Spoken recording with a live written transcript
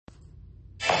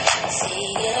See,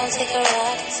 it don't take a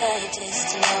rocket scientist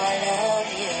to know I love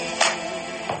you.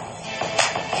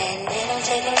 And it don't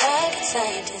take a rocket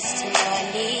scientist to know I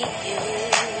need you.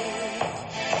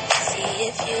 See,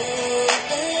 if you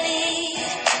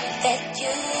believe that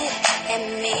you and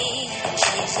me can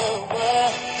change the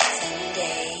world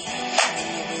someday, and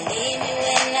you believe me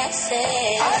when I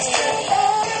say I still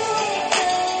love you.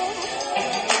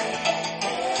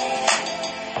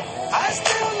 I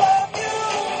still love you.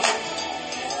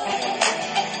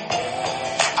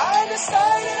 I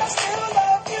decided I still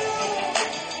love you.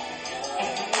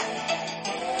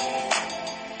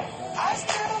 I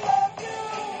still love you.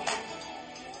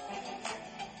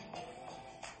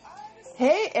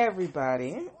 Hey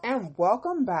everybody, and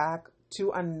welcome back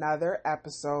to another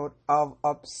episode of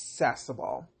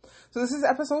Obsessible. So this is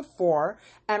episode 4,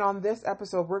 and on this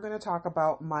episode we're going to talk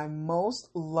about my most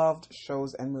loved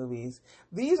shows and movies.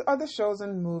 These are the shows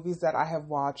and movies that I have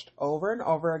watched over and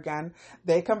over again.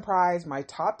 They comprise my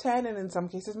top 10 and in some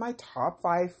cases my top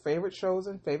 5 favorite shows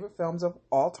and favorite films of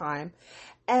all time,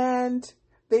 and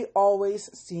they always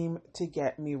seem to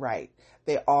get me right.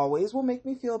 They always will make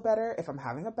me feel better if I'm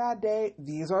having a bad day.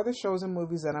 These are the shows and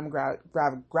movies that I'm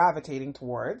gravitating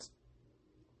towards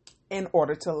in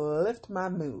order to lift my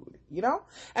mood, you know?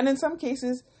 And in some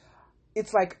cases,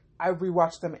 it's like I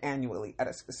rewatch them annually. At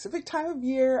a specific time of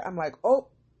year, I'm like, oh,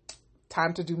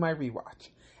 time to do my rewatch.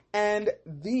 And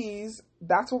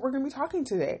that's what we're going to be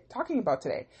talking about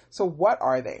today. So what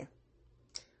are they?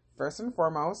 First and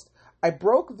foremost, I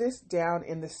broke this down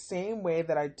in the same way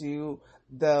that I do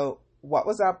the What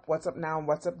Was Up, What's Up Now, and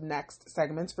What's Up Next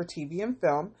segments for TV and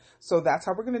film. So that's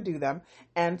how we're going to do them.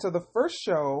 And so the first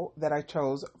show that I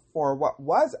chose for What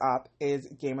Was Up is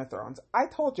Game of Thrones. I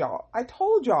told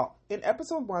y'all in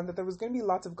episode 1 that there was going to be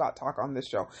lots of got talk on this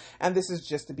show. And this is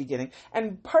just the beginning.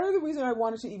 And part of the reason I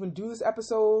wanted to even do this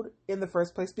episode in the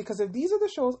first place, because if these are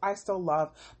the shows I still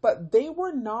love, but they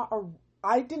were not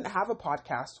I didn't have a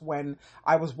podcast when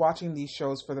I was watching these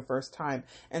shows for the first time.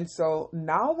 And so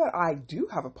now that I do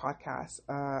have a podcast,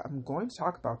 I'm going to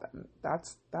talk about them.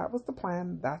 That was the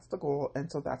plan. That's the goal.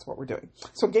 And so that's what we're doing.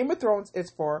 So Game of Thrones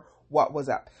is for What Was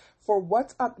Up. For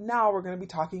What's Up Now, we're going to be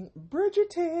talking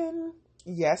Bridgerton.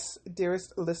 Yes,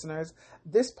 dearest listeners,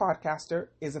 this podcaster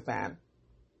is a fan.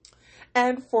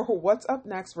 And for What's Up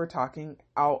Next, we're talking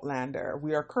Outlander.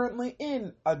 We are currently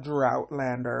in a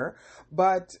droughtlander,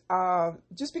 but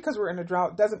just because we're in a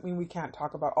drought doesn't mean we can't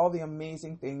talk about all the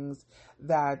amazing things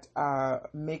that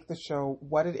make the show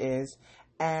what it is,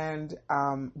 and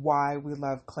why we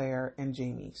love Claire and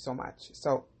Jamie so much.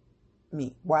 So,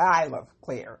 why I love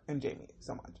Claire and Jamie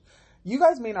so much. You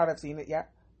guys may not have seen it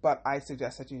yet, but I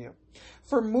suggest that you do.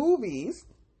 For movies,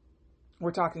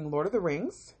 we're talking Lord of the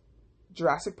Rings,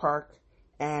 Jurassic Park,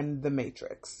 and The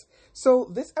Matrix. So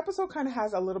this episode kind of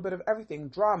has a little bit of everything: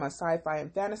 drama, sci-fi,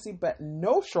 and fantasy, but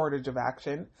no shortage of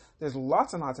action. There's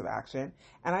lots and lots of action,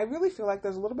 and I really feel like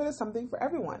there's a little bit of something for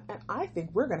everyone, and I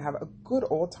think we're going to have a good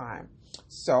old time.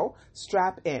 So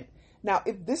strap in. Now,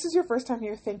 if this is your first time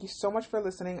here, thank you so much for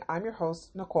listening. I'm your host,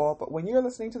 Nicole, but when you're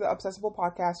listening to the Obsessible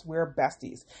podcast, we're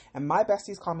besties, and my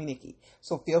besties call me Nikki,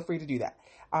 so feel free to do that.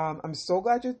 I'm so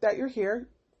glad that you're here.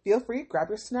 Feel free, grab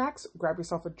your snacks, grab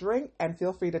yourself a drink, and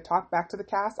feel free to talk back to the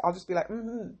cast. I'll just be like,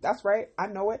 that's right, I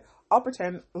know it. I'll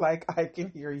pretend like I can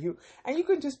hear you, and you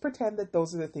can just pretend that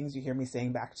those are the things you hear me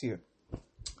saying back to you.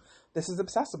 This is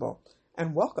Obsessible,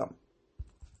 and welcome.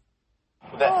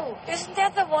 Oh, isn't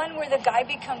that the one where the guy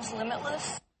becomes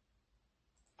limitless?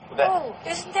 Oh,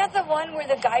 isn't that the one where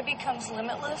the guy becomes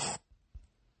limitless?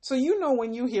 So you know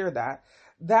when you hear that,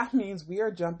 that means we are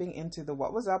jumping into the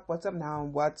What Was Up, What's Up Now,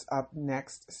 and What's Up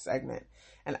Next segment.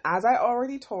 And as I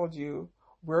already told you,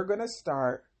 we're going to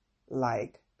start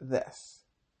like this.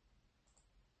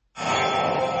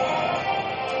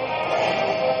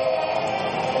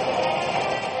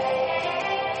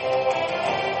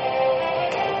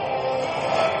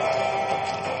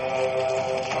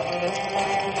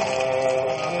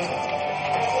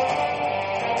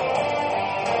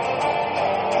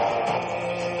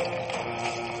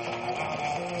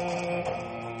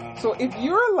 So if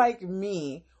you're like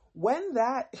me, when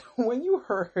you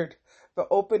heard the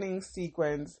opening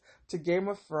sequence to Game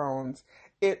of Thrones,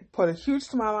 it put a huge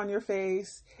smile on your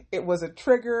face. It was a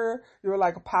trigger. You were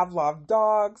like Pavlov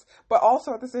dogs, but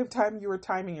also at the same time, you were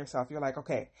timing yourself. You're like,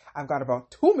 okay, I've got about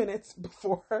 2 minutes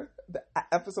before the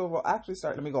episode will actually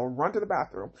start. Let me go run to the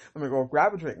bathroom. Let me go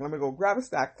grab a drink. Let me go grab a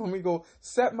snack. Let me go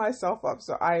set myself up.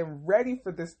 So I am ready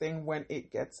for this thing when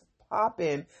it gets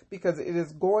poppin', because it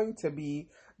is going to be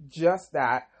just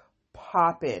that,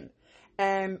 poppin'.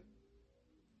 And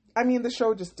I mean, the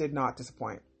show just did not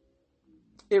disappoint.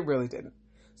 It really didn't.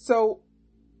 So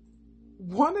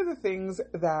one of the things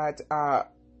that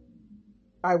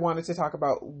I wanted to talk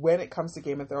about when it comes to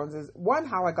Game of Thrones is, one,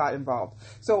 how I got involved.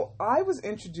 So I was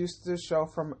introduced to the show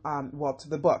from, to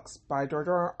the books by George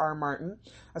R. Martin,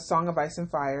 A Song of Ice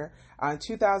and Fire,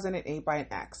 2008 by an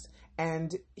ex.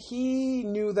 And he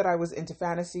knew that I was into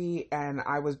fantasy, and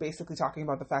I was basically talking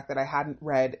about the fact that I hadn't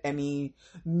read any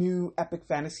new epic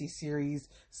fantasy series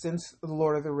since The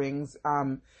Lord of the Rings.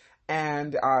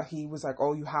 And he was like,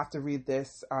 oh, you have to read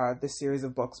this series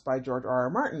of books by George R. R.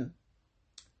 Martin.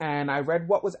 And I read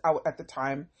what was out at the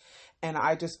time, and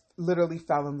I just literally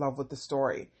fell in love with the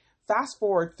story. Fast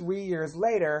forward 3 years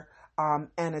later, and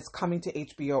it's coming to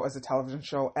HBO as a television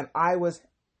show, and I was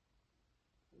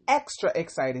extra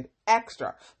excited,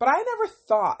 But I never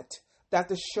thought that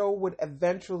the show would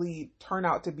eventually turn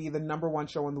out to be the #1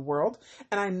 show in the world.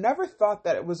 And I never thought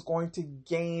that it was going to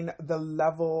gain the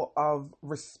level of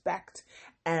respect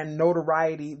and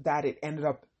notoriety that it ended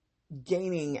up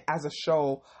gaining as a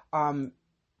show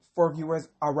for viewers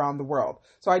around the world.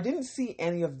 So I didn't see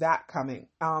any of that coming.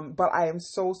 But I am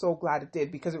so glad it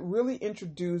did, because it really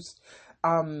introduced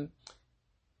to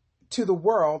the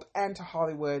world and to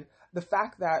Hollywood the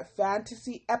fact that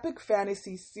epic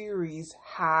fantasy series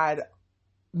had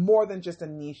more than just a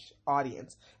niche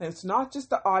audience. And it's not just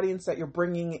the audience that you're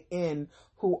bringing in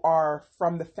who are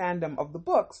from the fandom of the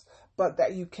books, but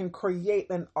that you can create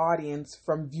an audience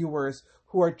from viewers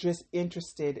who are just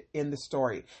interested in the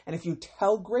story. And if you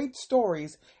tell great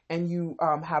stories and you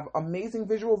have amazing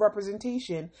visual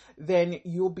representation, then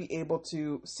you'll be able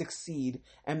to succeed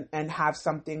and have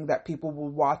something that people will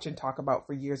watch and talk about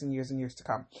for years and years and years to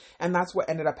come. And that's what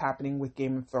ended up happening with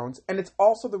Game of Thrones. And it's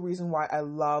also the reason why I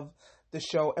love the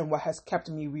show and what has kept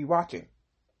me rewatching.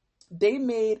 They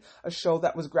made a show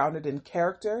that was grounded in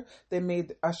character. They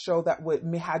made a show that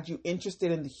had you interested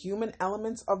in the human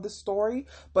elements of the story,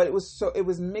 but it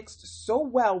was mixed so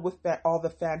well with all the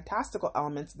fantastical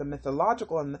elements, the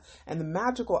mythological and the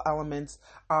magical elements,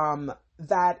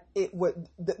 that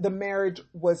the marriage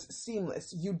was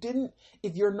seamless.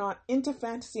 If you're not into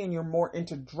fantasy and you're more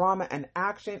into drama and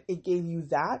action, it gave you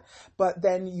that. But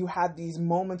then you had these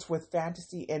moments with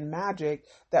fantasy and magic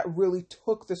that really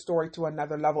took the story to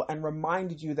another level and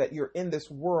reminded you that you're in this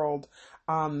world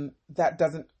that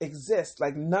doesn't exist.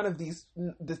 Like none of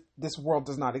this world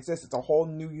does not exist. It's a whole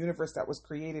new universe that was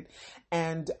created.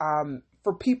 And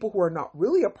for people who are not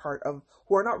really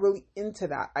who are not really into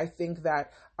that, I think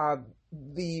that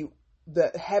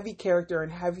the heavy character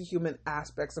and heavy human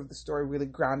aspects of the story really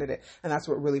grounded it, and that's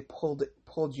what really pulled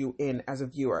you in as a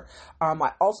viewer.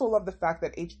 I also love the fact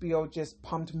that HBO just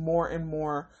pumped more and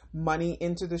more money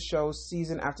into the show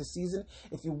season after season.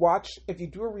 If you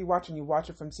do a rewatch and you watch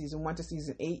it from season 1 to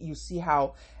season 8, you see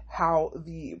how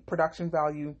the production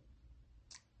value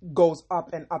goes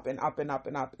up and up and up and up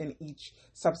and up in each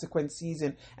subsequent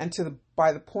season, and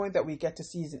by the point that we get to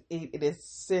season 8, it is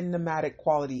cinematic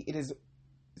quality. It is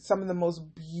some of the most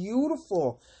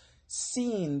beautiful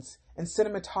scenes and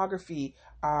cinematography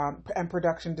and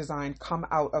production design come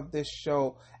out of this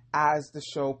show as the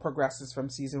show progresses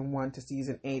from season 1 to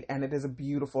season 8, and it is a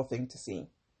beautiful thing to see.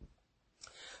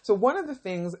 So one of the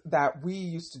things that we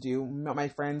used to do, my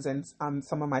friends and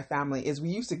some of my family, is we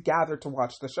used to gather to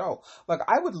watch the show. Like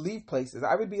I would leave places.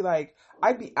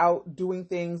 I'd be out doing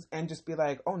things and just be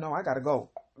like, oh no, I gotta go.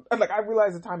 Like I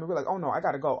realized the time and be like, oh no, I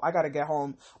gotta go. I gotta get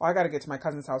home, or I gotta get to my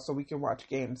cousin's house so we can watch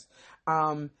games.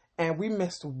 And we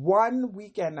missed one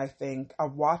weekend, I think,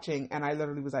 of watching, and I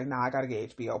literally was like, nah, I gotta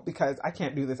get HBO because I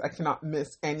can't do this. I cannot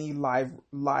miss any live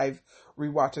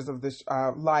rewatches of this,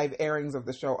 live airings of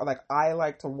the show. Like, I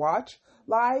like to watch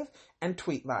live and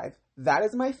tweet live. That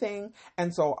is my thing.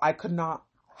 And so I could not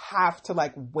have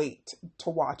to wait to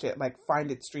watch it,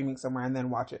 find it streaming somewhere and then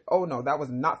watch it. Oh no, that was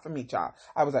not for me, child.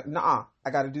 I was like, nah,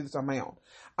 I gotta do this on my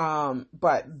own.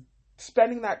 But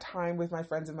spending that time with my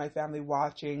friends and my family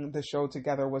watching the show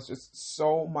together was just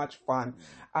so much fun,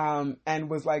 and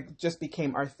was just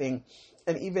became our thing.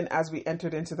 And even as we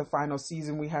entered into the final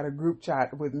season, we had a group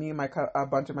chat with me and a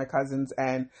bunch of my cousins,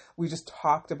 and we just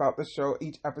talked about the show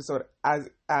each episode as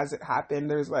it happened.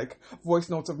 There's voice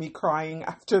notes of me crying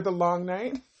after the long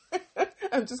night.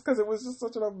 And just because it was just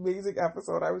such an amazing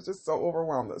episode, I was just so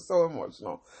overwhelmed. It was so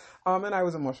emotional. And I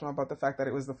was emotional about the fact that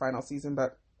it was the final season,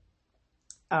 but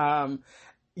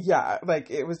yeah,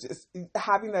 it was just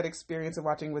having that experience of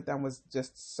watching with them was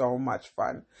just so much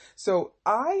fun. So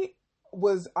I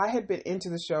had been into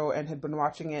the show and had been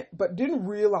watching it, but didn't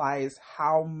realize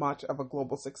how much of a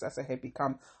global success it had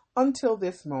become until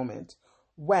this moment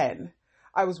when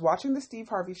I was watching the Steve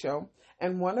Harvey show,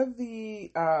 and one of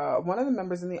the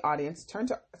members in the audience turned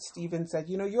to Steve and said,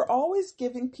 you're always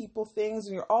giving people things,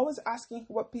 and you're always asking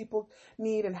what people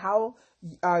need and how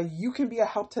you can be a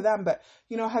help to them. But,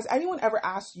 has anyone ever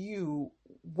asked you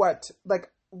what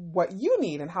you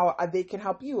need and how they can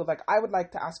help you? Like, I would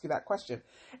like to ask you that question.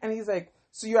 And he's like,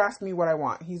 so you're asking me what I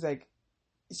want? He's like,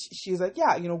 she's like,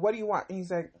 yeah, what do you want? And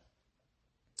he's like,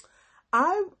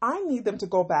 I need them to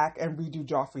go back and redo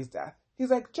Joffrey's death. He's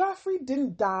like, Joffrey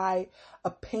didn't die a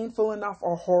painful enough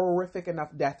or horrific enough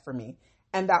death for me.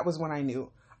 And that was when I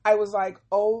knew. I was like,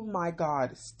 oh my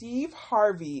God, Steve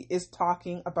Harvey is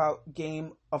talking about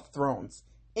Game of Thrones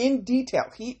in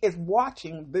detail. He is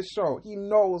watching this show. He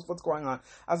knows what's going on.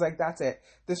 I was like, that's it.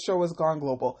 This show has gone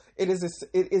global. It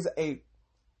is a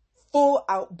full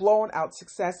out, blown out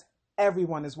success.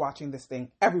 Everyone is watching this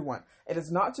thing. Everyone. It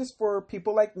is not just for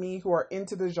people like me who are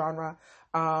into the genre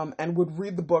and would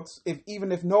read the books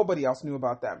even if nobody else knew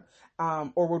about them,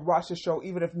 or would watch the show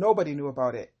even if nobody knew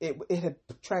about it. It had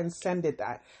transcended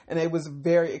that, and it was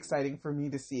very exciting for me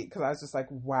to see it because I was just like,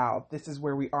 wow, this is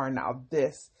where we are now.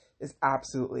 This is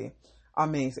absolutely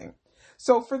amazing.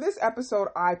 So for this episode,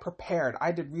 I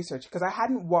did research because I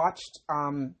hadn't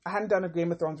done a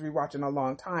Game of Thrones rewatch in a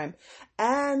long time.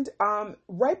 And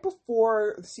right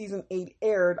before season 8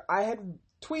 aired, I had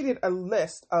tweeted a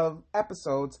list of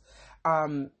episodes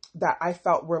that I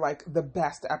felt were like the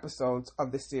best episodes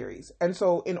of the series. And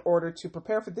so in order to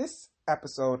prepare for this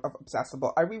episode of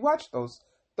Obsessible, I rewatched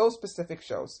those specific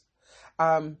shows.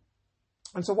 And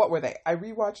so what were they? I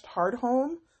rewatched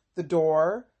Hardhome, The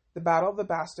Door, The Battle of the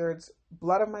Bastards,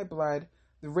 Blood of My Blood,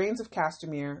 The Rains of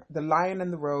Castamere, The Lion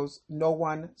and the Rose, No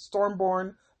One,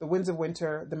 Stormborn, The Winds of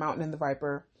Winter, The Mountain and the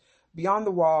Viper, Beyond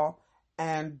the Wall,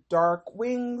 and Dark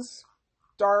Wings,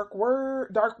 Dark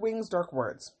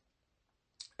Words.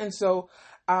 And so,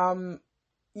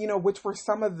 which were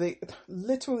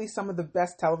literally some of the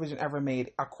best television ever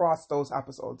made across those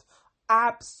episodes.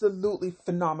 Absolutely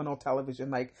phenomenal television,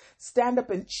 like stand up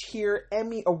and cheer,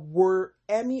 Emmy award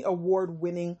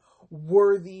winning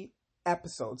worthy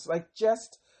episodes. Like,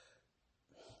 just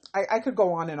I could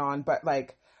go on and on, but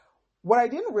like what I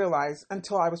didn't realize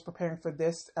until I was preparing for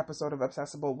this episode of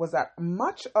Obsessible was that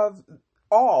much of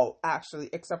all, actually,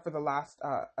 except for the last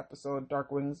episode,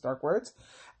 Dark Wings, Dark Words,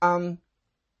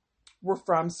 were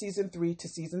from season 3 to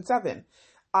season 7.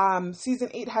 Season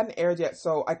 8 hadn't aired yet,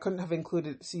 so I couldn't have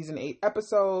included season 8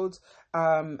 episodes.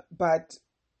 But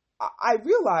I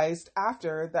realized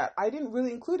after that I didn't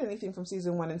really include anything from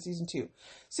season 1 and season 2.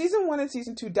 Season 1 and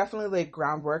season 2 definitely laid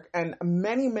groundwork, and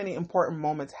many, many important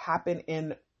moments happen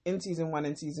in season 1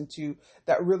 and season 2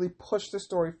 that really pushed the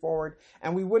story forward,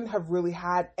 and we wouldn't have really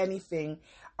had anything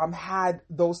had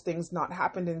those things not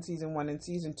happened in season 1 and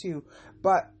season 2.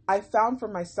 But I found for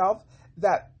myself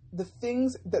that the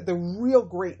things that the real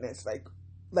greatness,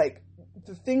 like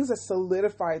the things that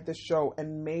solidified the show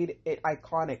and made it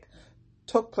iconic,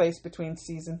 took place between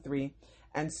season 3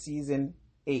 and season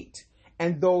 8.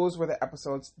 And those were the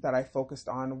episodes that I focused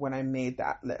on when I made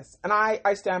that list. And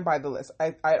I stand by the list.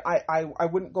 I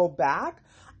wouldn't go back.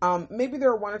 Maybe there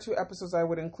are 1 or 2 episodes I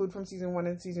would include from season 1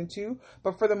 and season 2,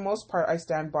 but for the most part, I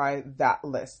stand by that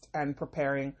list. And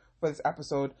preparing for this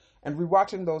episode and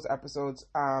rewatching those episodes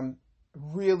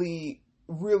really,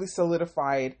 really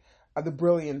solidified the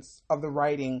brilliance of the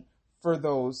writing for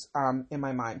those in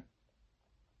my mind.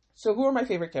 So who are my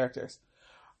favorite characters?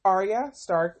 Arya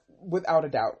Stark, without a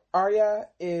doubt. Arya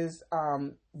is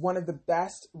one of the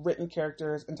best written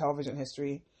characters in television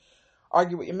history.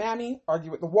 Argue with your mammy,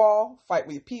 argue with the wall, fight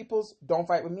with your peoples, don't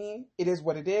fight with me. It is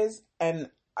what it is. And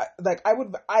I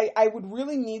would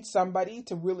really need somebody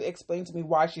to really explain to me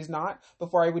why she's not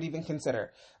before I would even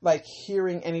consider like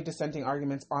hearing any dissenting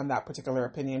arguments on that particular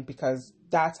opinion, because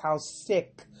that's how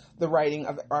sick the writing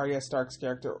of Arya Stark's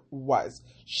character was.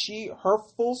 Her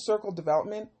full circle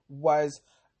development was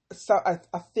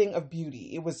a thing of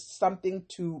beauty. It was something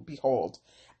to behold,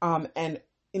 and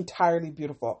entirely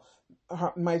beautiful.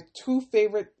 My 2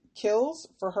 favorite kills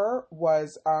for her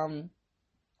was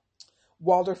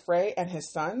Walder Frey and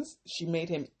his sons. She made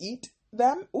him eat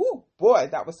them. Ooh, boy,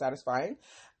 that was satisfying.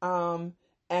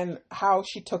 And how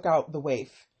she took out the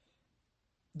waif.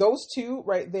 Those 2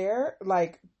 right there,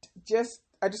 like,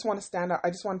 I just want to stand up.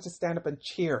 I just wanted to stand up and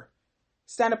cheer.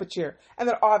 Stand up and cheer. And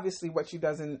then obviously what she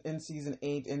does in season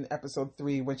 8 in episode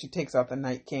 3 when she takes out the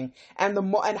Night King. And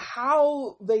and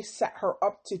how they set her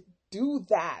up to do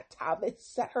that. How they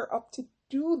set her up to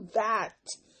do that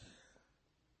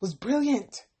was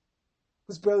brilliant. It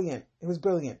was brilliant. It was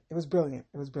brilliant. It was brilliant.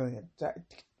 It was brilliant.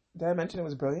 Did I mention it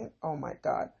was brilliant? Oh my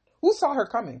God. Who saw her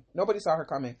coming? Nobody saw her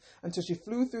coming until she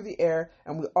flew through the air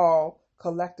and we all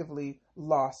collectively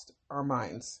lost our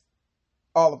minds.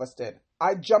 All of us did.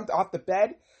 I jumped off the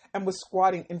bed and was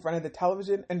squatting in front of the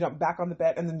television and jumped back on the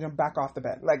bed and then jumped back off the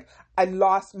bed. Like, I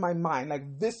lost my mind.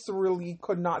 Like, viscerally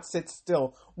could not sit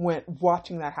still when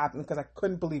watching that happen because I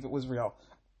couldn't believe it was real.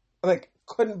 Like,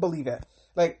 couldn't believe it.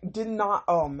 Like, did not,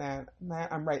 oh man,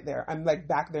 I'm right there. I'm like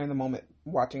back there in the moment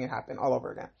watching it happen all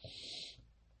over again.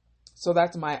 So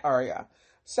that's my Arya.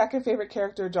 Second favorite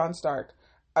character, Jon Stark.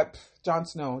 Jon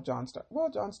Snow, Jon Stark. Well,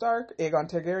 Jon Stark,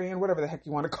 Aegon Targaryen, whatever the heck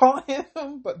you want to call him.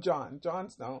 But Jon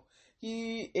Snow.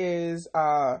 He is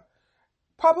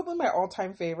probably my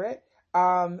all-time favorite.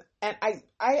 And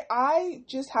I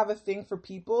just have a thing for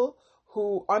people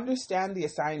who understand the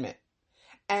assignment.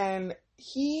 And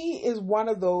he is one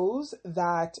of those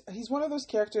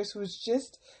characters who's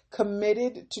just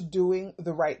committed to doing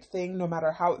the right thing, no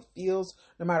matter how it feels,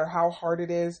 no matter how hard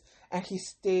it is. And he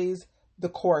stays the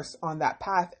course on that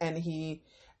path. And Jon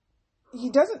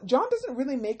doesn't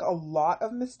really make a lot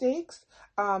of mistakes.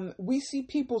 We see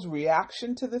people's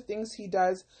reaction to the things he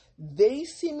does. They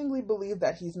seemingly believe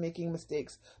that he's making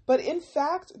mistakes. But in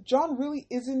fact, Jon really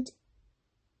isn't.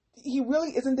 He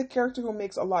really isn't the character who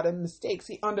makes a lot of mistakes.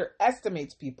 He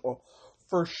underestimates people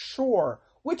for sure,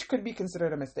 which could be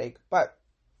considered a mistake. But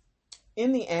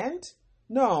in the end,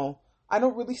 no, I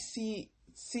don't really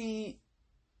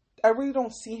I really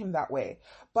don't see him that way.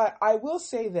 But I will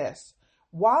say this.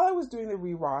 While I was doing the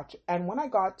rewatch, and when I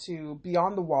got to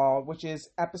Beyond the Wall, which is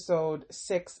episode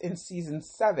 6 in season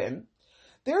 7,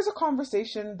 there's a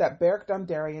conversation that Beric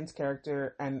Dondarrion's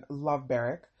character and Love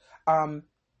Beric,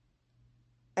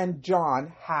 and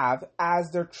Jon have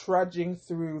as they're trudging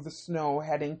through the snow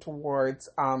heading towards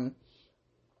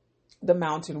the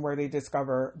mountain where they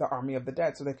discover the army of the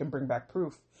dead, so they can bring back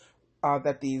proof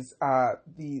that the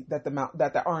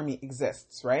army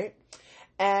exists, right?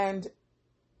 And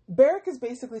Beric is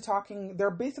they're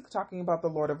basically talking about the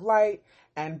Lord of Light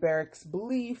and Beric's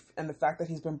belief and the fact that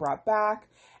he's been brought back.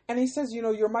 And he says,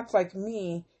 you're much like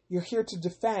me. You're here to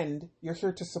defend. You're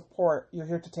here to support. You're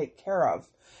here to take care of.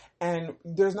 And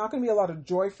there's not going to be a lot of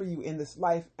joy for you in this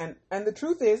life. And the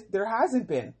truth is, there hasn't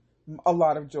been a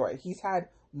lot of joy. He's had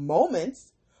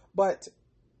moments, but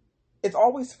it's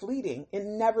always fleeting. It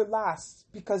never lasts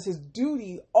because his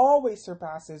duty always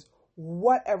surpasses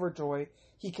whatever joy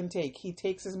he can take. He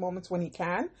takes his moments when he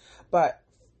can, but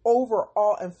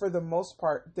overall and for the most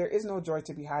part, there is no joy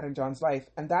to be had in Jon's life.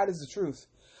 And that is the truth.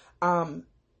 And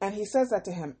he says that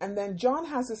to him. And then Jon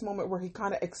has this moment where he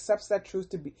kind of accepts that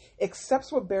truth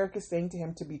accepts what Beric is saying to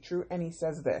him to be true. And he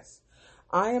says this: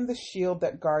 I am the shield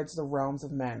that guards the realms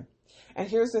of men. And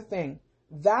here's the thing.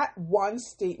 That one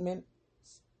statement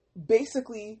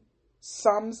basically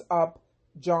sums up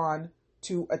Jon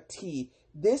to a T.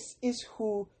 This is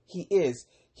who he is.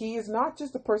 He is not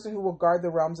just a person who will guard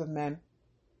the realms of men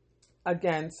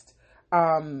against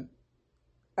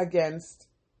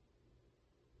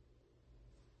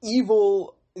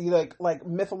evil, like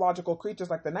mythological creatures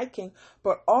like the Night King,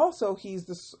 but also he's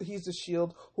the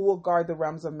shield who will guard the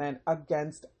realms of men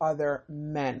against other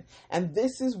men. And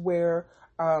this is where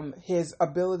his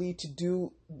ability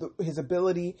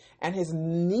and his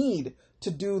need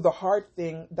to do the hard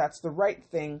thing that's the right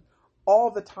thing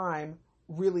all the time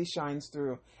really shines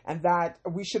through. And that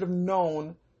we should have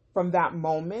known from that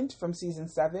moment, from season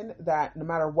 7, that no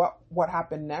matter what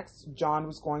happened next, Jon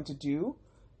was going to do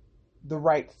the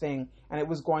right thing, and it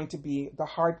was going to be the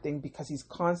hard thing because he's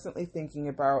constantly thinking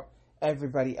about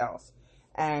everybody else.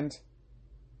 And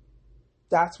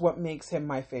that's what makes him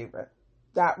my favorite.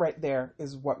 That right there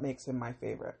is what makes him my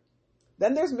favorite.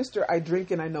 Then there's Mr. I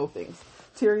Drink and I Know Things,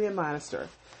 Tyrion Lannister.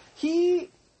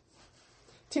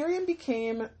 Tyrion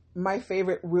became my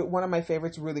favorite, one of my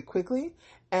favorites really quickly.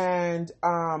 And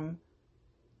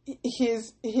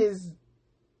his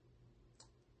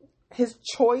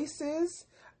choices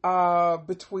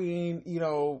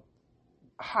between,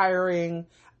 hiring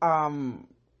a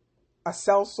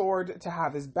sellsword to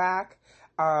have his back,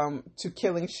 to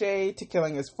killing Shay, to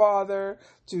killing his father,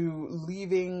 to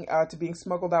leaving, to being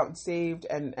smuggled out and saved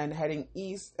and heading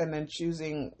east, and then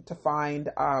choosing to find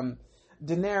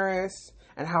Daenerys,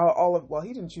 and how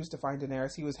he didn't choose to find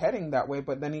Daenerys, he was heading that way,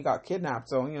 but then he got kidnapped,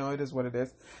 so, it is what it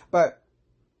is. But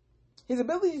his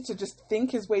ability to just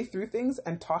think his way through things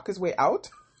and talk his way out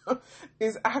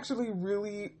is actually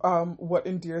really what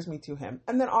endears me to him.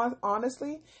 And then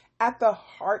honestly, at the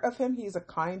heart of him, he's a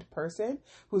kind person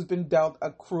who's been dealt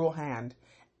a cruel hand.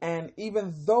 And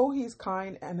even though he's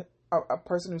kind and a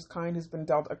person who's kind has been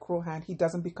dealt a cruel hand, he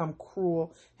doesn't become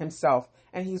cruel himself.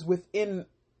 And he's within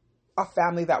a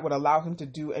family that would allow him to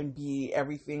do and be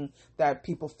everything that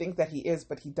people think that he is,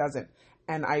 but he doesn't.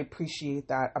 And I appreciate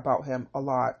that about him a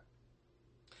lot.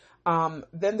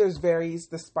 Then there's Varys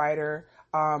the spider.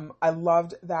 I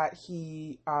loved that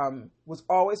he was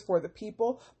always for the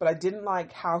people, but I didn't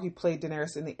like how he played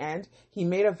Daenerys in the end. He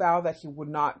made a vow that he would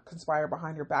not conspire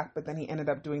behind her back, but then he ended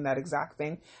up doing that exact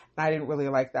thing, and I didn't really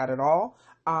like that at all.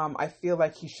 I feel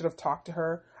like he should have talked to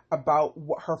her about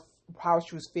how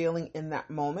she was feeling in that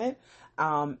moment,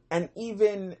 and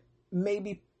even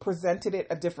maybe presented it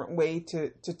a different way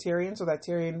to Tyrion, so that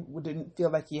Tyrion didn't feel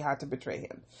like he had to betray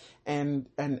him and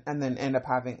then end up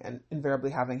invariably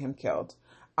having him killed.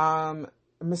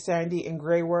 Missandei and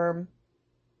Grey Worm,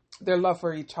 their love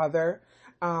for each other,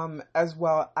 as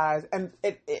well as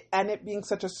it being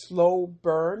such a slow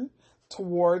burn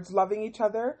towards loving each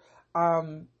other.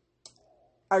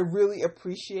 I really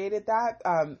appreciated that.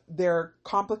 Their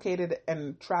complicated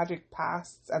and tragic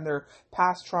pasts and their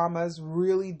past traumas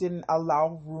really didn't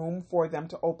allow room for them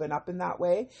to open up in that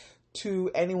way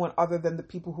to anyone other than the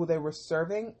people who they were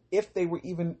serving, if they were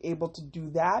even able to do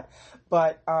that.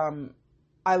 But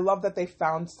I love that they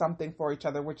found something for each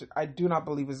other, which I do not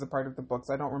believe is a part of the books.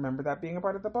 I don't remember that being a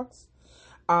part of the books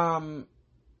at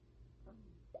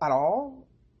all.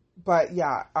 But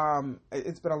yeah,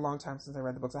 it's been a long time since I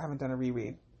read the books. I haven't done a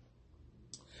reread.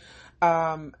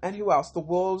 And who else? The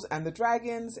wolves and the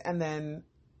dragons, and then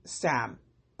Sam.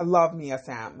 I love me a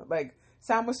Sam. Like,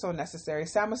 Sam was so necessary.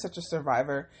 Sam was such a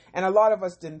survivor, and a lot of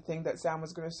us didn't think that Sam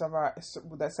was going to survive,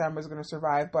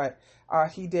 but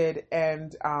he did,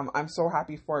 and I'm so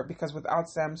happy for it, because without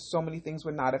Sam, so many things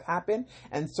would not have happened,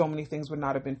 and so many things would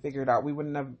not have been figured out.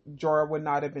 Jorah would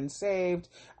not have been saved.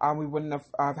 We wouldn't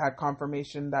have had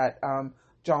confirmation that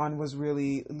Jon was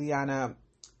really Lyanna's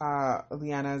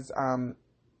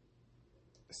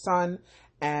son,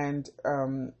 and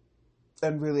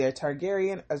really a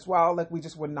Targaryen as well. Like, we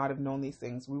just would not have known these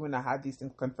things. We wouldn't have had these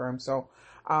things confirmed. So,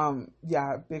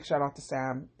 yeah, big shout out to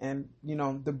Sam, and,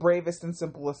 the bravest and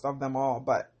simplest of them all,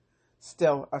 but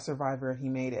still a survivor. He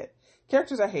made it.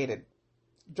 Characters I hated.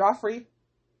 Joffrey,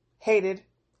 hated.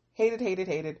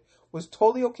 Was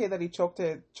totally okay that he choked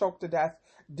to death.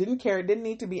 Didn't care. It didn't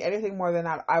need to be anything more than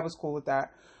that. I was cool with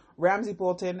that. Ramsay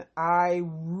Bolton, I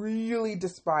really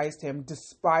despised him,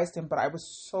 but I was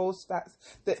so sad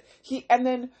that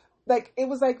it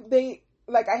was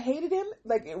like I hated him,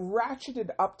 like it ratcheted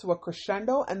up to a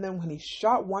crescendo, and then when he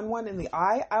shot one in the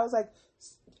eye, I was like,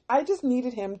 I just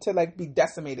needed him to like be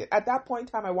decimated. At that point in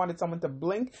time, I wanted someone to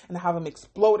blink and have him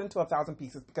explode into 1,000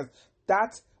 pieces, because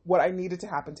that's what I needed to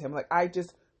happen to him. Like, I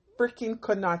just freaking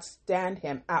could not stand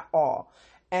him at all.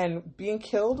 And being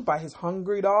killed by his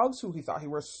hungry dogs, who he thought he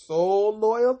were so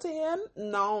loyal to him.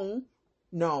 No.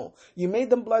 You made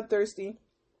them bloodthirsty.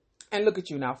 And look at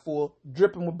you now, fool.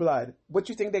 Dripping with blood. What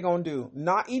you think they're going to do?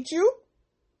 Not eat you?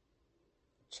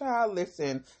 Child,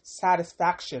 listen.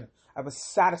 Satisfaction. I was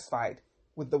satisfied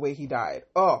with the way he died.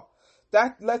 Oh,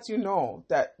 that lets you know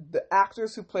that the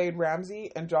actors who played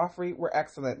Ramsay and Joffrey were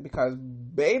excellent. Because,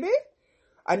 baby,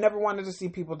 I never wanted to see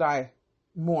people die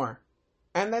more.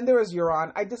 And then there was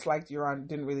Euron. I disliked Euron.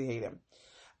 Didn't really hate him.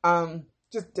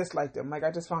 Just disliked him. Like,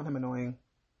 I just found him annoying.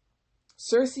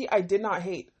 Cersei, I did not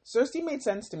hate. Cersei made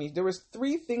sense to me. There was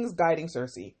 3 things guiding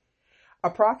Cersei. A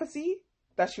prophecy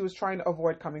that she was trying to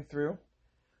avoid coming through.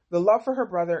 The love for her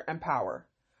brother, and power.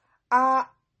 That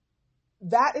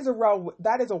is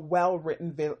a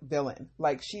well-written villain.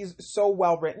 Like, she's so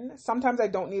well-written. Sometimes I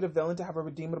don't need a villain to have a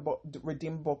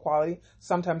redeemable quality.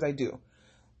 Sometimes I do.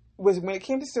 When it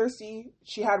came to Cersei,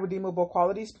 she had redeemable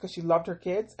qualities because she loved her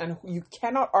kids, and you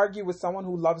cannot argue with someone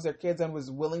who loves their kids and was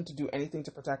willing to do anything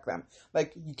to protect them.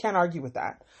 Like, you can't argue with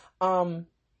that.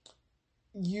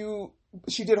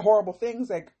 She did horrible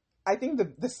things. Like, I think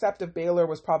the Sept of Baelor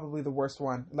was probably the worst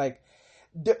one. Like,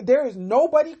 there is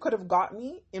nobody could have got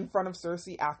me in front of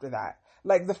Cersei after that.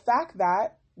 Like, the fact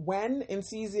that when in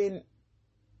season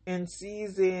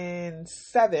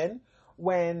 7,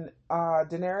 when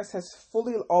Daenerys has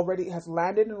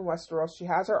landed in Westeros, she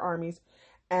has her armies,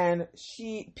 and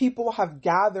people have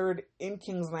gathered in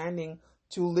King's Landing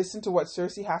to listen to what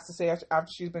Cersei has to say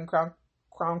after she's been crowned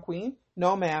queen.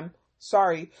 No, ma'am.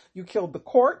 Sorry. You killed the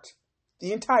court,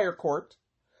 the entire court.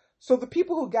 So the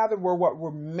people who gathered were what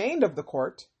remained of the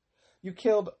court. You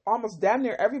killed almost damn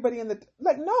near everybody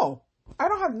no. I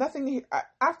don't have nothing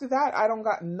after that. I don't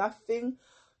got nothing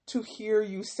to hear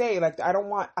you say. Like, I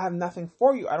have nothing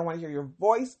for you. I don't want to hear your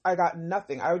voice. I got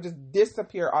nothing. I would just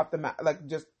disappear off the map, like,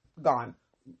 just gone.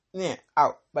 Yeah,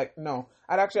 out. Like, no.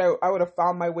 I would have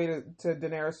found my way to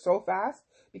Daenerys so fast,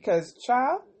 because,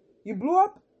 child, you blew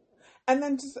up, and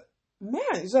then just man,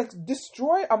 it's like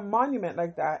destroy a monument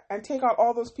like that and take out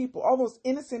all those people, all those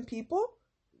innocent people.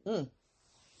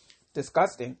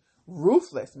 Disgusting.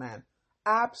 Ruthless, man.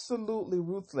 Absolutely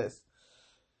ruthless.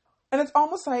 And it's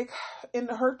almost like in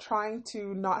her trying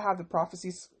to not have the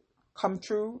prophecies come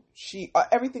true, she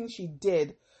everything she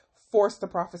did forced the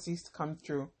prophecies to come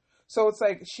true. So it's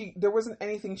like there wasn't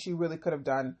anything she really could have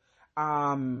done.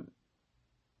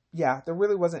 Yeah, there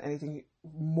really wasn't anything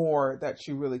more that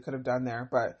she really could have done there.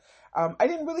 But I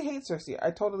didn't really hate Cersei.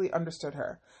 I totally understood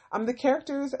her. The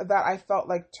characters that I felt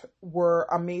like were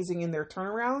amazing in their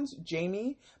turnarounds,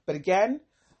 Jaime. But again,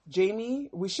 Jaime,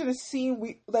 we should have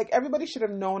seen, everybody should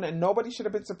have known and nobody should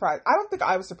have been surprised. I don't think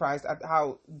I was surprised at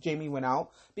how Jaime went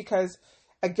out because,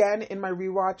 again, in my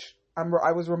rewatch,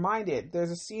 I was reminded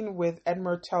there's a scene with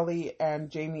Edmure Tully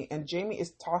and Jaime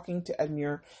is talking to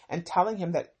Edmure and telling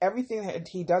him that everything that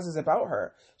he does is about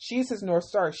her. She's his North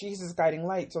Star. She's his guiding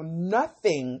light. So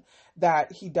nothing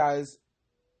that he does,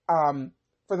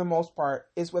 for the most part,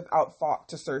 is without thought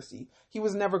to Cersei. He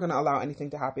was never going to allow anything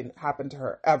to happen to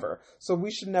her, ever. So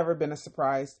we should never have been as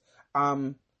surprised,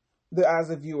 as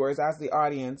the viewers, as the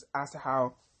audience, as to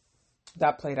how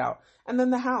that played out. And then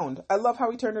the Hound. I love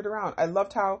how he turned it around. I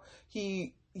loved how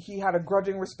he had a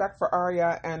grudging respect for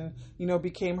Arya and,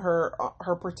 became her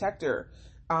protector,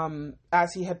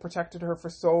 as he had protected her for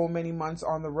so many months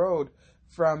on the road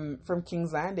from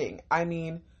King's Landing. I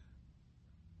mean,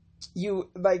 he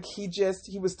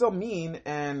was still mean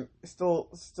and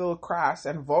still crass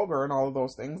and vulgar and all of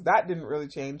those things. That didn't really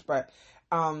change, but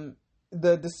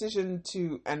the decision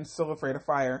to, and still afraid of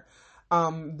fire,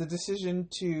 the decision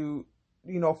to,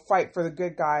 fight for the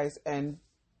good guys and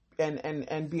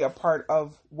be a part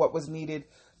of what was needed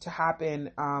to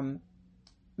happen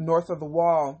north of the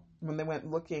Wall when they went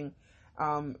looking,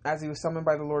 as he was summoned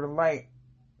by the Lord of Light,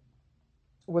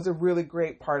 was a really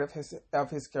great part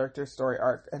of his character story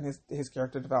arc and his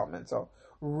character development. So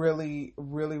really,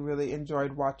 really, really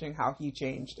enjoyed watching how he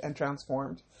changed and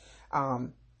transformed.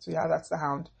 So yeah, that's the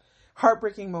Hound.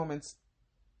 Heartbreaking moments.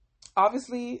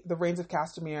 Obviously, the Rains of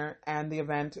Castamere and the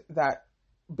event that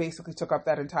basically took up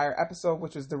that entire episode,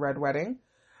 which was the Red Wedding.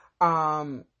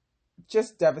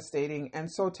 Just devastating and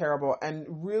so terrible, and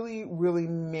really, really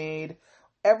made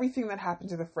everything that happened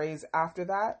to the Freys after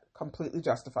that completely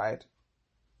justified.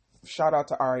 Shout out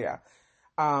to Arya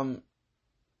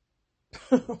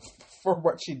for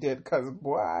what she did, because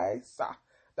boy,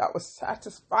 that was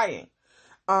satisfying.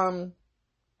 Then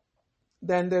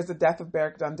there's the death of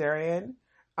Beric Dondarrion,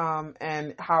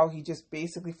 and how he just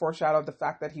basically foreshadowed the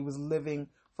fact that he was living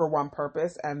for one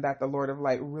purpose, and that the Lord of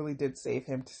Light really did save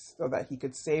him so that he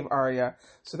could save Arya,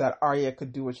 so that Arya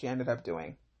could do what she ended up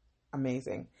doing.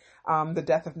 Amazing. The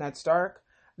death of Ned Stark.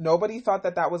 Nobody thought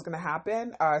that was going to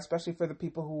happen, especially for the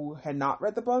people who had not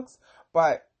read the books.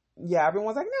 But yeah,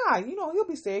 everyone's like, nah, he'll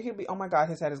be safe. Oh my God,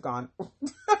 his head is gone.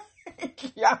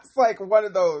 Yeah, it's like one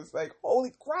of those, like,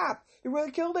 holy crap, he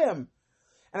really killed him.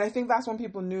 And I think that's when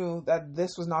people knew that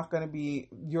this was not going to be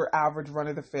your average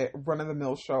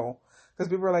run-of-the-mill show. Because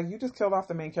people were like, you just killed off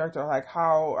the main character. Like,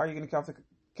 how are you going to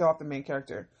kill off the main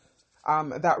character?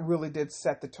 That really did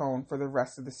set the tone for the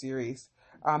rest of the series.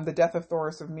 The death of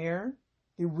Thoros of Myr.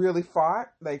 He really fought.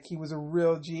 Like, he was a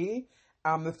real G.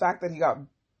 The fact that he got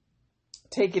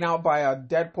taken out by a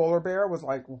dead polar bear was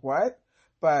like, what?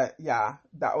 But yeah,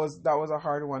 that was a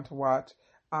hard one to watch.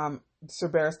 Sir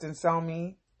Barristan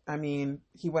Selmy. I mean,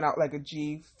 he went out like a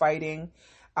G fighting,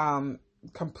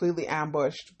 completely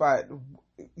ambushed, but,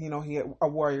 he had a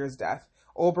warrior's death.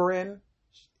 Oberyn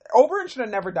should have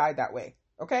never died that way,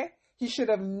 okay? He should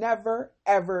have never,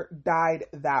 ever died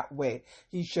that way.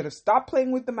 He should have stopped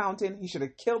playing with the mountain. He should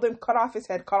have killed him, cut off his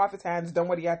head, cut off his hands, done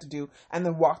what he had to do, and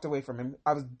then walked away from him.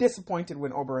 I was disappointed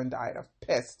when Oberyn died. I was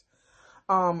pissed.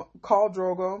 Khal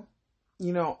Drogo,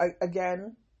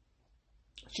 again,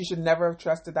 she should never have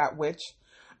trusted that witch.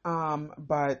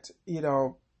 But,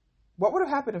 what would have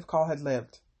happened if Khal had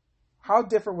lived? How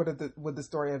different would the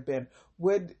story have been?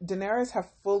 Would Daenerys have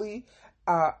fully,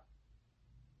 what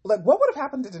would have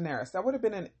happened to Daenerys? That would have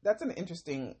been that's an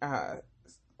interesting,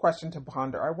 question to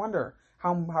ponder. I wonder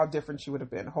how different she would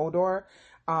have been. Hodor,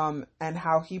 and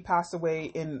how he passed away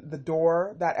in The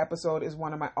Door. That episode is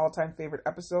one of my all-time favorite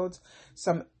episodes.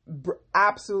 Some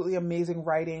absolutely amazing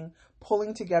writing,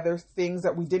 pulling together things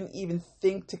that we didn't even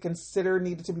think to consider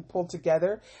needed to be pulled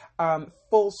together.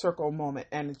 Full circle moment,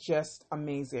 and it's just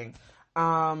amazing.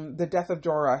 The death of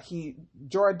Jorah.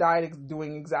 Jorah died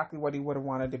doing exactly what he would have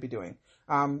wanted to be doing.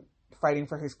 Fighting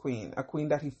for his queen, a queen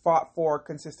that he fought for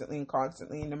consistently and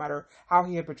constantly, no matter how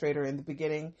he had betrayed her in the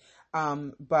beginning.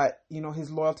 But, you know,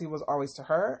 his loyalty was always to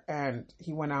her, and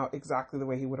he went out exactly the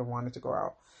way he would have wanted to go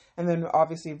out. And then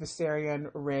obviously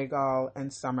Viserion, Rhaegal,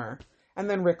 and Summer. And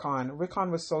then Rickon.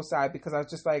 Rickon was so sad because I was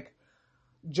just like,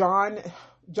 John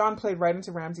played right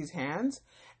into Ramsay's hands,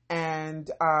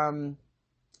 and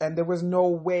there was no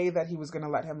way that he was going to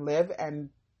let him live, and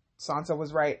Sansa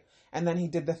was right. And then he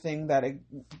did the thing that,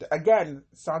 again,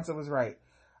 Sansa was right.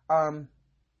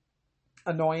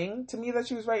 Annoying to me that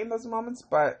she was right in those moments,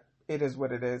 but it is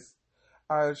what it is.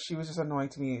 She was just annoying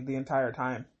to me the entire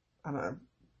time. I don't know.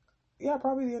 Yeah,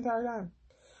 probably the entire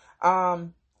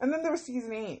time. And then there was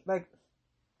season 8. Like,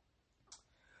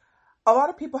 a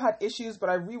lot of people had issues, but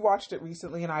I rewatched it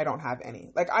recently and I don't have any.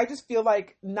 Like, I just feel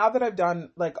like now that I've done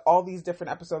like all these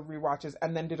different episode rewatches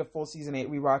and then did a full season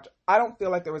 8 rewatch, I don't feel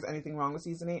like there was anything wrong with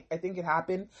season 8. I think it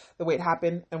happened the way it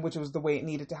happened, and which was the way it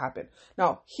needed to happen.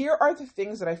 Now, here are the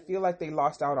things that I feel like they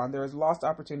lost out on. There was lost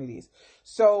opportunities.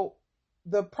 So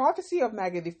the prophecy of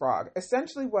Maggie the Frog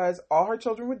essentially was all her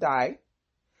children would die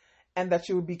and that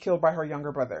she would be killed by her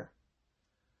younger brother.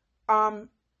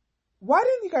 Why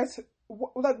didn't you guys...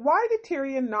 Like, why did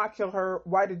Tyrion not kill her?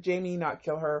 Why did Jaime not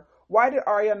kill her? Why did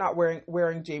Arya not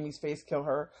wearing Jaime's face kill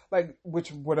her? Like,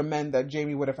 which would have meant that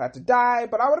Jaime would have had to die,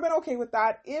 but I would have been okay with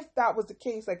that if that was the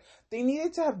case. Like, they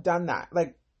needed to have done that.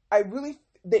 Like,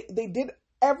 they did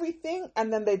everything,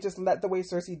 and then they just let the way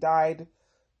Cersei died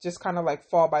just kind of like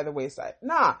fall by the wayside.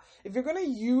 Nah, if you're gonna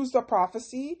use the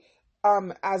prophecy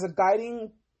as a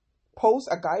guidepost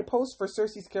for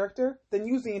Cersei's character, then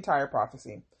use the entire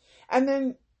prophecy. And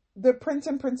then the prince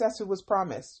and princess who was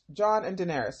promised, Jon and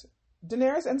Daenerys.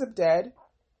 Daenerys ends up dead.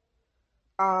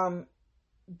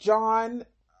 Jon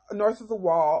north of the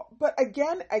Wall. But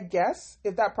again, I guess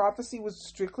if that prophecy was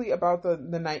strictly about the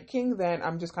Night King, then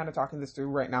I'm just kind of talking this through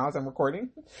right now as I'm recording.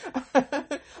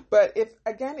 But if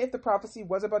the prophecy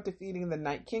was about defeating the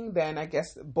Night King, then I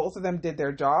guess both of them did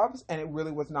their jobs, and it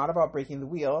really was not about breaking the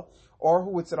wheel or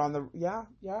who would sit on the... Yeah,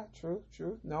 true.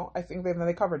 No, I think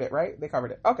they covered it, right? They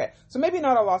covered it. Okay, so maybe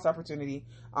not a lost opportunity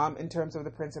in terms of the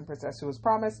prince and princess who was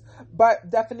promised, but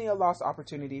definitely a lost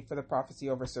opportunity for the prophecy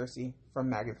over Cersei from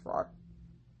Maggie the Frog.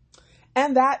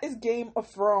 And that is Game of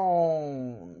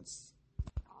Thrones.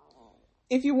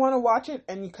 If you want to watch it,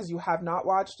 and because you have not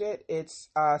watched it, it's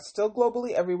still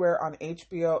globally everywhere on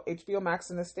HBO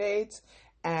Max in the States,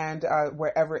 and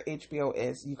wherever HBO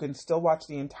is. You can still watch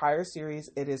the entire series.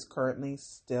 It is currently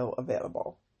still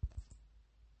available.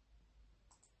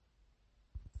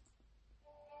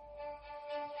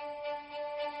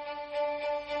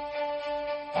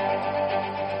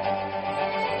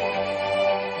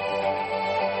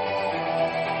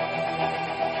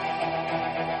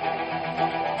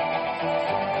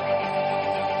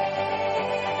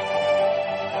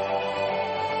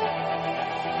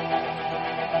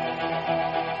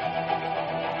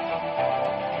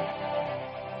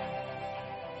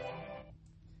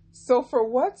 So for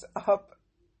what's up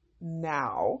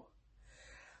now,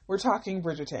 we're talking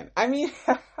Bridgerton. I mean,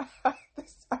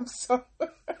 I'm such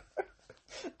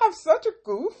a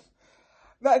goof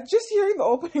that just hearing the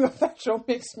opening of that show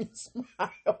makes me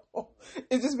smile.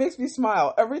 It just makes me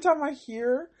smile. Every time I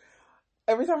hear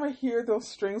those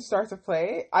strings start to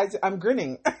play, I'm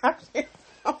grinning.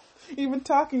 Even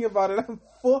talking about it,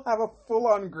 have a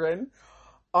full-on grin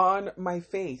on my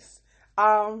face.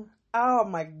 Oh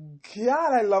my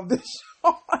God, I love this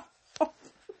show.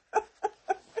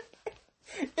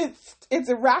 It's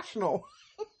irrational.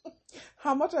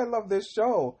 How much I love this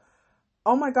show.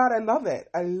 Oh my God, I love it.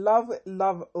 I love it.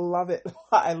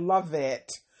 I love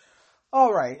it.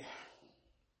 All right.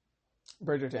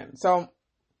 Bridgerton. So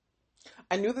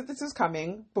I knew that this was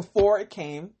coming before it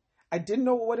came. I didn't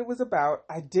know what it was about.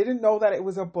 I didn't know that it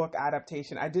was a book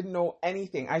adaptation. I didn't know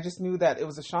anything. I just knew that it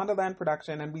was a Shondaland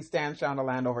production, and we stand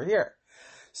Shondaland over here.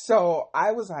 So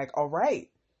I was like, all right,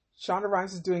 Shonda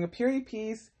Rhimes is doing a period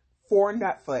piece for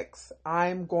Netflix.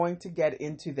 I'm going to get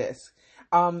into this.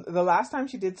 The last time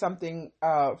she did something,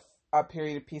 a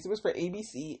period piece, it was for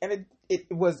ABC, and it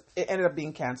ended up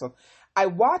being canceled. I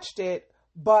watched it,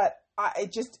 but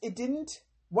it didn't.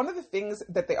 One of the things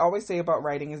that they always say about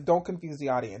writing is don't confuse the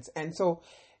audience. And so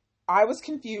I was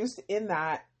confused in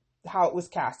that how it was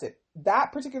casted.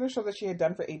 That particular show that she had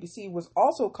done for ABC was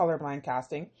also colorblind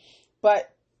casting,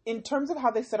 but in terms of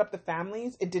how they set up the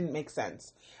families, it didn't make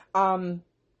sense. Now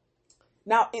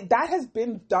that has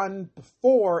been done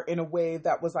before in a way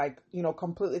that was like,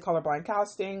 completely colorblind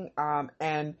casting,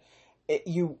 and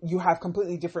you have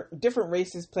completely different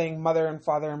races playing mother and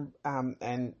father,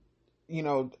 and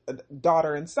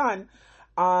daughter and son.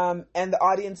 And the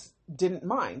audience didn't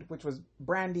mind, which was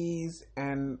Brandy's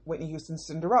and Whitney Houston's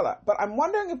Cinderella. But I'm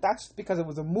wondering if that's because it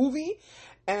was a movie,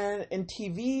 and in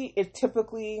TV, it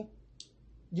typically,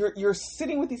 you're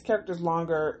sitting with these characters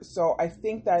longer. So I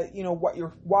think that, you know, what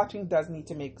you're watching does need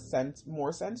to make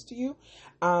more sense to you.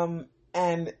 And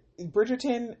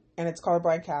Bridgerton and its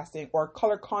colorblind casting, or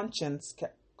color conscious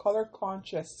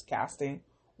casting,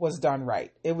 was done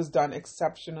right. It was done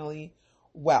exceptionally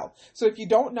well. So if you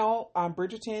don't know,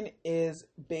 Bridgerton is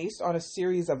based on a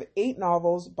series of 8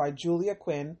 novels by Julia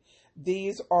Quinn.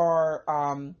 These are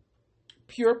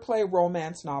pure play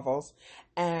romance novels,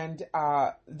 and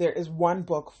there is one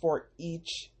book for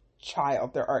each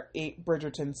child. There are 8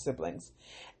 Bridgerton siblings.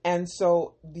 And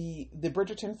so the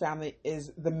Bridgerton family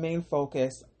is the main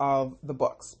focus of the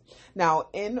books. Now,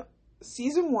 in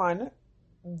season 1,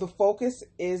 the focus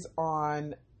is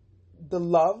on the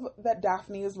love that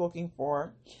Daphne is looking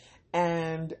for,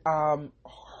 and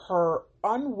her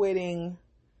unwitting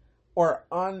or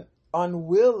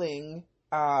unwilling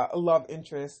love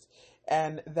interest,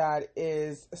 and that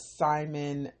is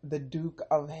Simon, the Duke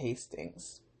of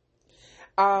Hastings.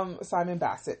 Simon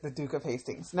Bassett, the Duke of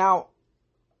Hastings. Now,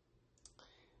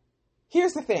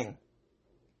 here's the thing.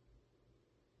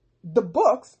 The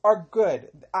books are good.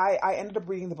 I ended up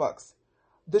reading the books.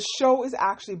 The show is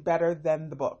actually better than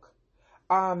the book.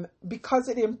 Because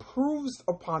it improves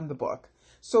upon the book.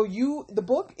 So the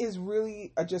book is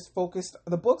really just focused,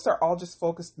 the books are all just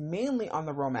focused mainly on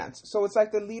the romance. So it's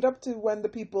like the lead up to when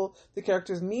the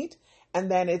characters meet,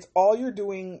 and then it's all you're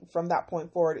doing from that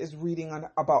point forward is reading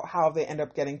about how they end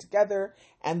up getting together,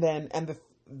 and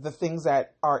the things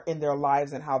that are in their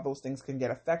lives and how those things can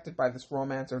get affected by this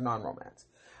romance or non-romance.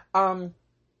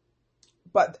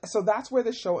 But so that's where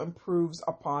the show improves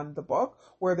upon the book,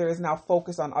 where there is now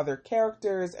focus on other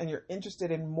characters, and you're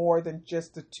interested in more than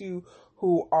just the two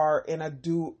who are in a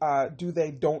do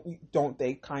they, don't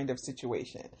they kind of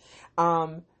situation.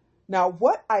 Now,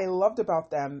 what I loved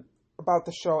about the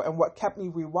show, and what kept me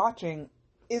rewatching,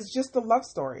 is just the love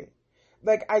story.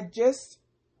 Like, I just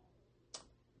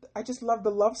love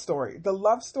the love story. The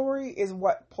love story is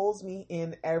what pulls me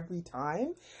in every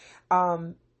time.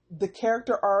 The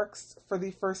character arcs for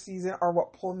the first season are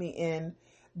what pull me in.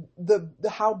 The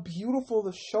how beautiful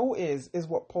the show is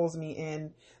what pulls me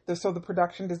in. So the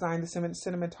production design, the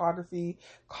cinematography,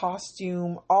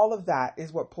 costume, all of that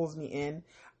is what pulls me in.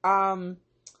 The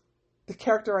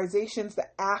characterizations, the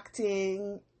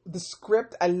acting, the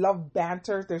script. I love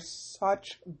banter. There's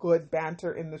such good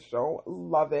banter in the show.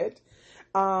 Love it.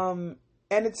 And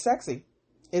it's sexy.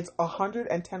 It's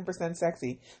 110%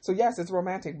 sexy. So yes, it's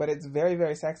romantic, but it's very,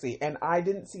 very sexy. And I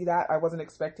didn't see that. I wasn't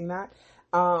expecting that.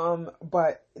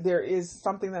 But there is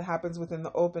something that happens within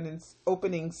the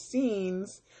opening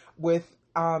scenes with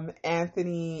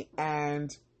Anthony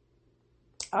and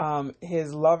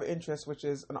his love interest, which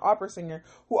is an opera singer,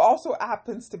 who also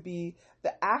happens to be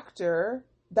the actor,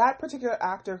 that particular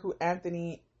actor who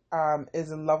Anthony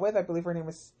is in love with. I believe her name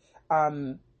is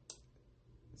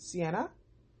Sienna.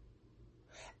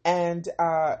 And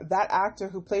that actor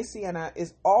who plays Sienna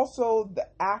is also the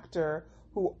actor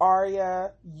who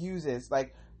Arya uses.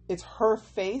 Like, it's her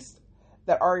face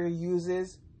that Arya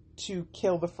uses to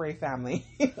kill the Frey family.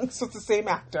 So it's the same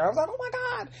actor. I was like, oh my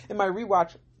God. In my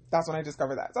rewatch, that's when I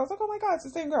discovered that. So I was like, oh my God, it's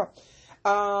the same girl.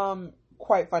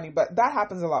 Quite funny. But that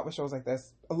happens a lot with shows like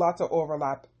this. Lots of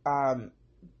overlap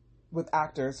with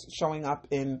actors showing up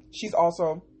in... She's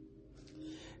also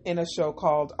in a show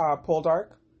called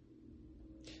Poldark.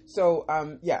 So,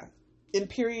 yeah, in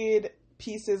period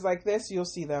pieces like this, you'll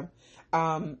see them.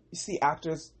 You see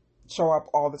actors show up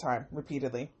all the time,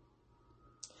 repeatedly.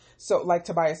 So, like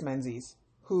Tobias Menzies,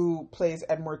 who plays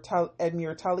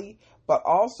Edmure Tully, but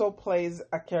also plays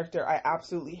a character I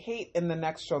absolutely hate in the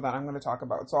next show that I'm going to talk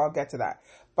about. So I'll get to that.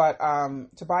 But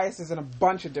Tobias is in a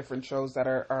bunch of different shows that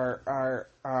are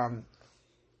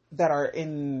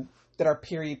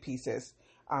period pieces.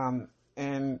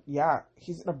 And yeah,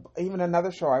 he's in even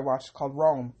another show I watched called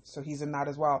Rome. So he's in that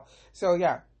as well. So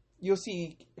yeah, you'll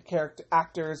see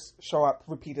actors show up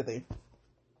repeatedly.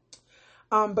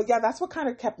 But yeah, that's what kind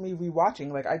of kept me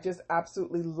rewatching. Like, I just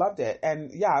absolutely loved it.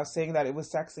 And yeah, I was saying that it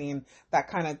was sexy, and that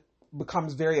kind of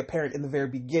becomes very apparent in the very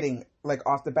beginning, like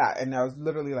off the bat. And I was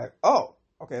literally like, oh,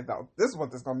 okay, now this is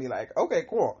what this is going to be like. Okay,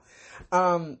 cool.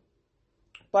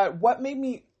 But what made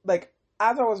me, like,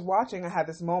 as I was watching, I had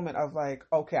this moment of like,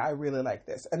 okay, I really like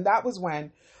this. And that was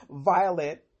when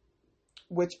Violet,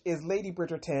 which is Lady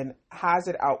Bridgerton, has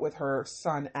it out with her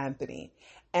son, Anthony.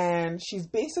 And she's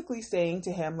basically saying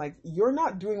to him, like, you're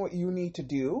not doing what you need to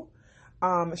do.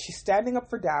 She's standing up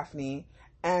for Daphne,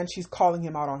 and she's calling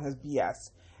him out on his BS.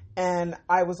 And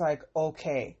I was like,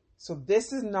 okay, so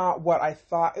this is not what I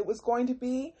thought it was going to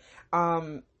be.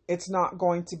 It's not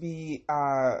going to be,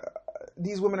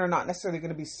 these women are not necessarily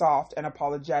going to be soft and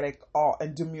apologetic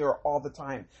and demure all the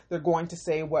time. They're going to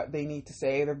say what they need to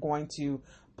say. They're going to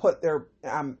put their,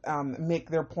 make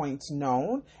their points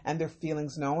known and their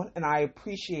feelings known. And I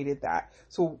appreciated that.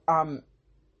 So,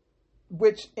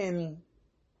 which in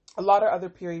a lot of other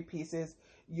period pieces,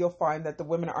 you'll find that the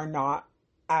women are not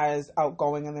as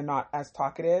outgoing and they're not as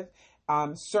talkative.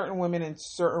 Certain women in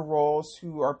certain roles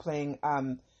who are playing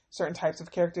certain types of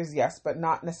characters, yes, but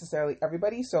not necessarily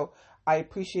everybody. So I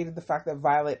appreciated the fact that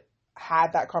Violet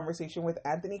had that conversation with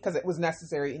Anthony because it was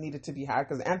necessary. It needed to be had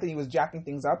because Anthony was jacking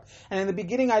things up. And in the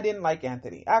beginning, I didn't like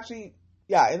Anthony. Actually,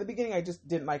 yeah, in the beginning, I just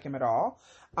didn't like him at all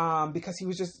because he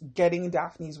was just getting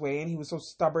Daphne's way and he was so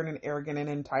stubborn and arrogant and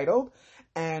entitled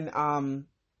and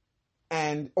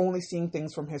only seeing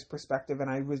things from his perspective. And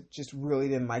I was just really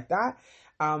didn't like that.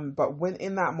 But when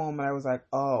in that moment, I was like,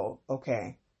 oh,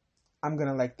 okay, I'm going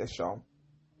to like this show.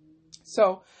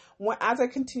 So as I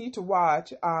continued to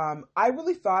watch, I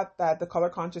really thought that the color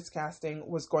conscious casting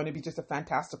was going to be just a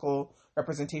fantastical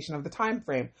representation of the time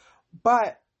frame.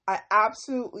 But I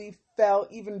absolutely fell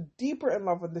even deeper in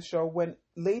love with the show when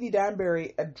Lady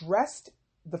Danbury addressed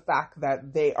the fact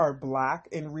that they are Black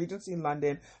in Regency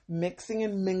London, mixing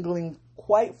and mingling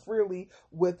quite freely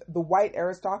with the white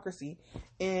aristocracy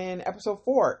in episode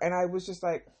 4. And I was just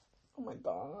like, oh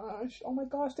my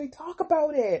gosh, they talk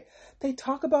about it. They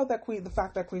talk about the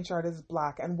fact that Queen Charlotte is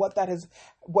Black and what that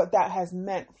has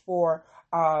meant for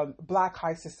Black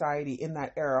high society in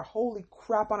that era. Holy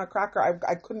crap on a cracker.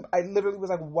 I literally was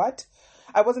like, what?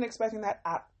 I wasn't expecting that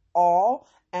at all.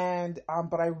 And,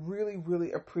 but I really,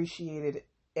 really appreciated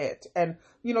it. And,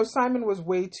 Simon was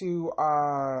way too,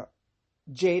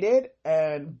 jaded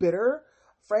and bitter,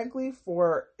 frankly,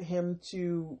 for him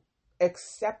to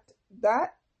accept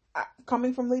that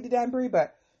coming from Lady Danbury,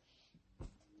 but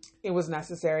it was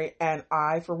necessary. And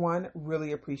I, for one,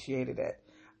 really appreciated it.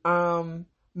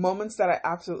 Moments that I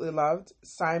absolutely loved.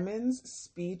 Simon's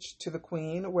speech to the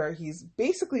Queen, where he's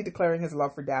basically declaring his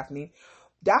love for Daphne.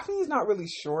 Daphne is not really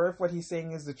sure if what he's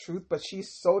saying is the truth, but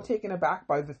she's so taken aback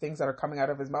by the things that are coming out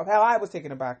of his mouth. Hell, I was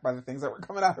taken aback by the things that were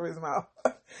coming out of his mouth.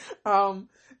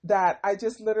 That I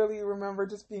just literally remember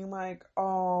just being like,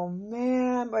 oh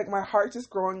man, like my heart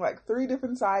just growing like 3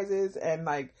 different sizes and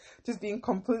like just being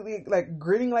completely like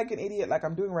grinning like an idiot like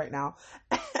I'm doing right now.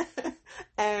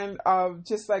 And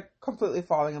just like completely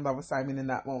falling in love with Simon in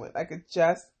that moment. Like I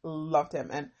just loved him.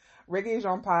 And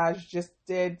Regé-Jean Page just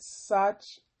did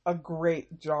such a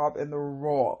great job in the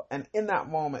role. And in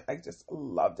that moment, I just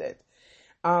loved it.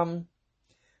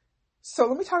 So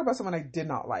let me talk about someone I did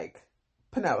not like.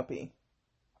 Penelope.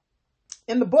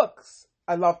 In the books,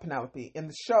 I love Penelope. In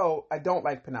the show, I don't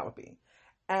like Penelope.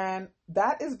 And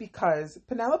that is because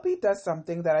Penelope does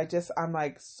something that I just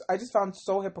found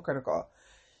so hypocritical.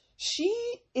 She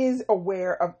is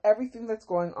aware of everything that's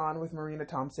going on with Marina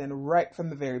Thompson right from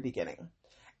the very beginning.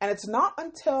 And it's not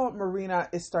until Marina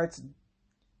starts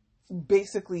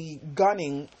basically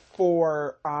gunning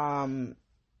for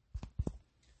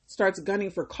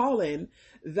Colin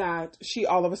that she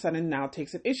all of a sudden now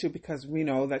takes an issue because we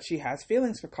know that she has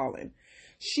feelings for Colin.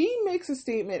 She makes a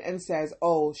statement and says,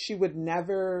 oh, she would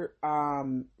never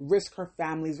risk her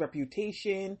family's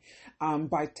reputation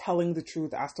by telling the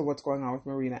truth as to what's going on with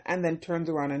Marina, and then turns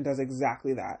around and does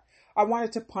exactly that. I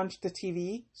wanted to punch the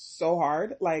TV so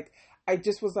hard. Like, I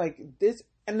just was like, this,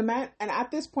 and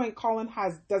at this point, Colin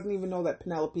doesn't even know that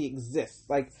Penelope exists.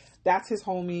 Like, that's his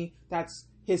homie, that's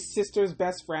his sister's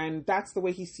best friend, that's the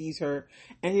way he sees her,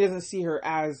 and he doesn't see her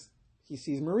as he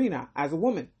sees Marina, as a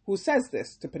woman who says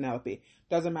this to Penelope.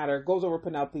 Doesn't matter, it goes over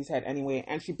Penelope's head anyway,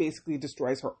 and she basically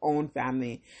destroys her own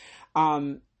family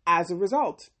as a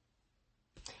result.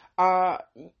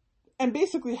 And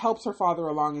basically helps her father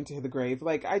along into the grave.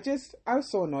 Like, I was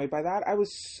so annoyed by that. I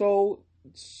was so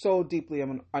deeply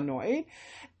annoyed.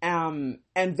 And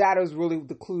that was really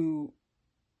the clue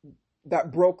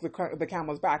that broke the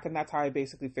camel's back. And that's how I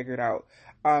basically figured out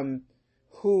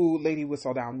who Lady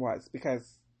Whistledown was.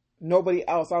 Because nobody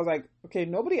else, I was like, okay,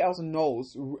 nobody else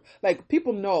knows. Like,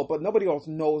 people know, but nobody else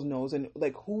knows. And,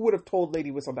 like, who would have told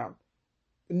Lady Whistledown?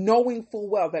 Knowing full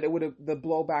well that it would have, the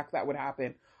blowback that would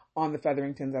happen on the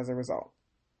Featheringtons as a result.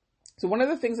 So one of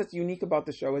the things that's unique about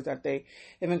the show is that they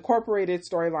have incorporated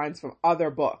storylines from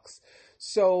other books.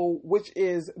 So, which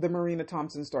is the Marina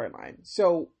Thompson storyline.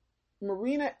 So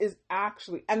Marina is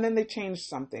actually, and then they changed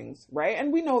some things, right?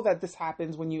 And we know that this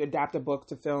happens when you adapt a book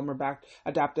to film or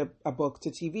adapt a book to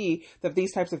TV, that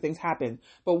these types of things happen.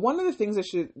 But one of the things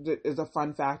that is a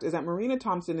fun fact is that Marina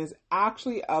Thompson is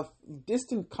actually a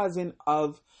distant cousin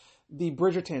of the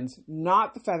Bridgertons,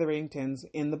 not the Featheringtons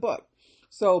in the book.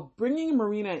 So bringing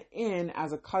Marina in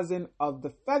as a cousin of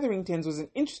the Featheringtons was an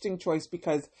interesting choice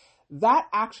because that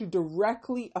actually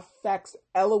directly affects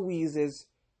Eloise's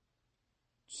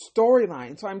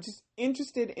storyline. So I'm just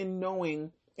interested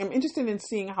in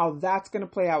seeing how that's going to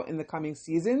play out in the coming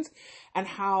seasons and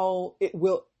how it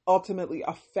will ultimately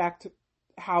affect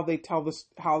how they tell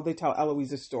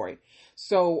Eloise's story.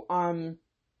 So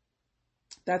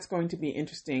that's going to be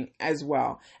interesting as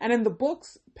well. And in the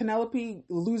books, Penelope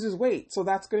loses weight, so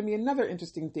that's going to be another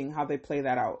interesting thing how they play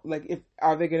that out. Like,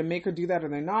 are they going to make her do that or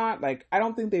they're not? Like, I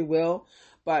don't think they will.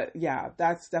 But yeah,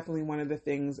 that's definitely one of the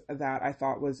things that I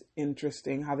thought was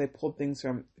interesting, how they pulled things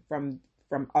from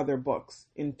other books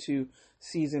into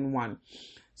season 1.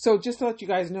 So just to let you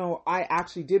guys know, I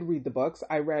actually did read the books.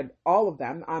 I read all of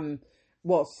them.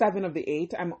 7 of the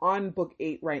 8. I'm on book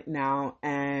 8 right now,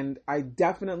 and I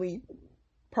definitely,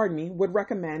 would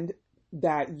recommend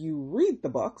that you read the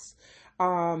books.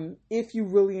 If you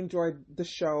really enjoyed the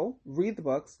show, read the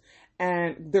books.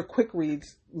 And they're quick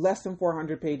reads, less than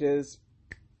 400 pages,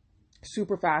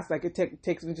 super fast. Like, it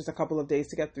takes me just a couple of days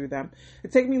to get through them.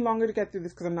 It takes me longer to get through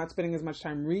this because I'm not spending as much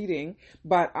time reading,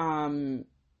 but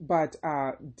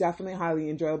definitely highly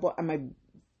enjoyable. And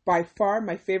by far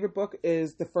my favorite book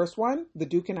is the first one, The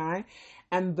Duke and I,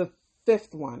 and the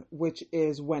 5th one, which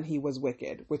is When He Was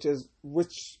Wicked, which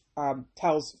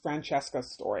tells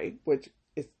Francesca's story, which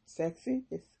is sexy.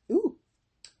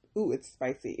 It's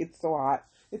spicy. It's so hot.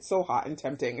 It's so hot and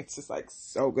tempting. It's just like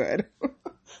so good.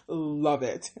 Love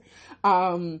it.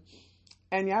 And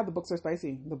yeah, the books are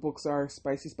spicy. The books are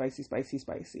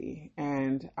spicy,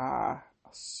 and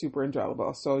super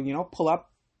enjoyable. So, pull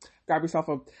up, grab yourself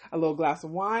a little glass of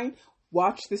wine,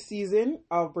 watch the season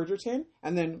of Bridgerton,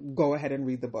 and then go ahead and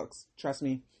read the books. Trust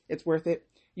me, it's worth it.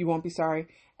 You won't be sorry.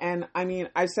 And I mean,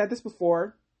 I've said this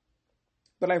before,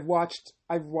 but I've watched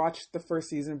the first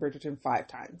season of Bridgerton 5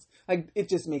 times. Like, it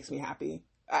just makes me happy.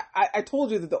 I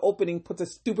told you that the opening puts a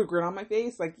stupid grin on my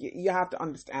face. Like, you have to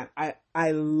understand.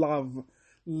 I love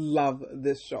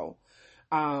this show.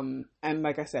 And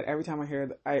like I said, every time I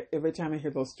hear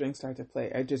those strings start to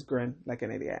play, I just grin like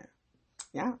an idiot.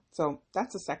 Yeah. So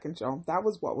that's the second show. That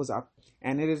was What Was Up,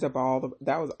 and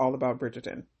that was all about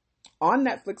Bridgerton on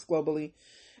Netflix globally.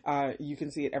 You can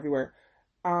see it everywhere.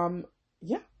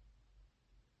 Yeah.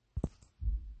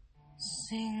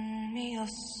 Sing me a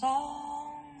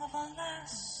song of a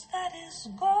lass that is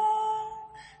gone.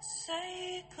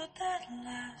 Say, could that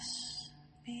lass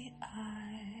be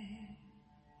I?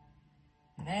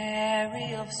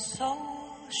 Mary of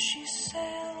soul, she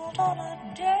sailed on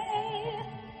a day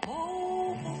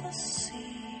over the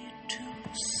sea to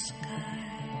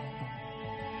sky.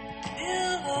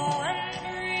 Billow and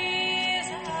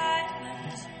breeze,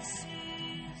 islands and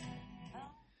seas.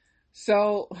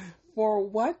 So, for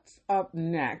what's up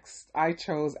next, I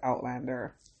chose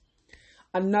Outlander.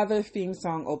 Another theme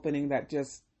song opening that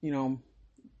just,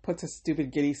 puts a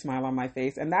stupid giddy smile on my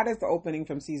face. And that is the opening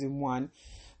from season 1.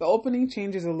 The opening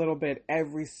changes a little bit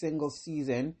every single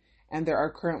season. And there are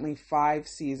currently 5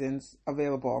 seasons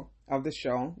available of the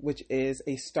show, which is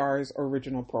a Starz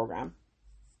original program.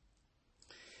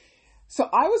 So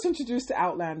I was introduced to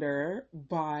Outlander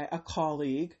by a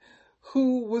colleague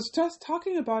who was just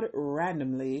talking about it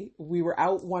randomly. We were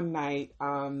out one night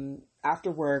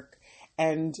after work,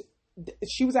 and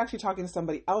she was actually talking to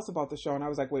somebody else about the show, and I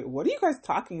was like, wait, what are you guys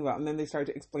talking about? And then they started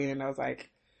to explain it, and I was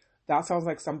like, that sounds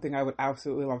like something I would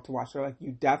absolutely love to watch. They're like,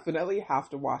 you definitely have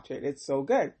to watch it. It's so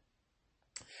good.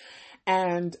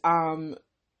 And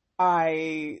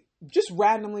I just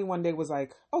randomly one day was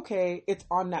like, okay, it's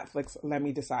on Netflix. Let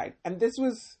me decide. And this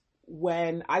was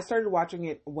when I started watching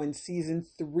it when season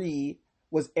 3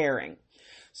 was airing.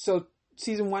 So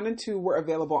season 1 and 2 were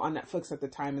available on Netflix at the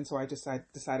time. And so I just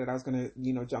decided I was going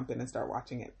to, jump in and start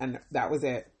watching it. And that was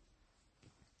it.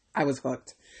 I was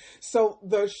hooked. So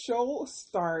the show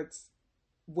starts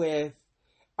with,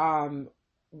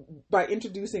 by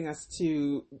introducing us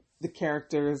to the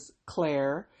characters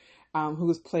Claire, who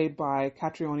was played by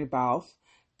Catriona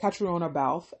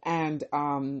Balfe, and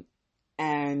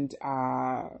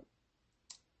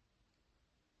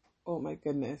oh my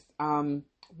goodness,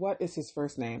 what is his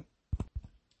first name?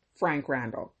 Frank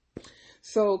Randall.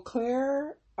 So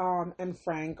Claire and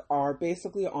Frank are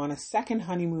basically on a second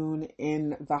honeymoon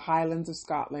in the Highlands of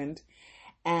Scotland,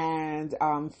 And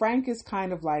Frank is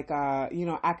kind of like a,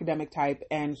 academic type,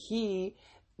 and he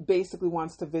basically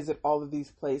wants to visit all of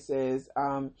these places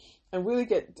and really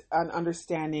get an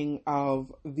understanding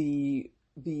of the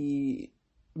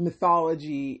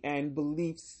mythology and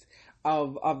beliefs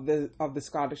of the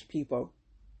Scottish people.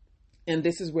 And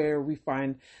this is where we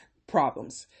find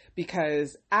problems,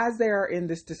 because as they are in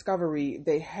this discovery,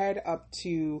 they head up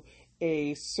to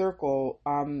a circle,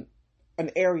 an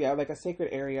area, like a sacred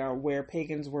area where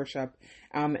pagans worship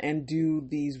and do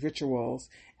these rituals.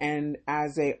 And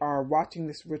as they are watching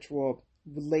this ritual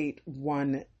early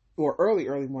one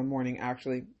morning,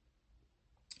 actually,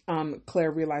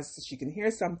 Claire realizes that she can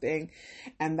hear something,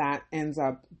 and that ends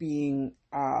up being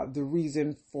the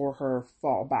reason for her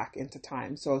fall back into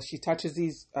time. So she touches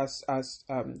these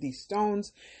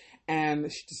stones,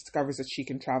 and she discovers that she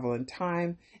can travel in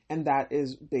time, and that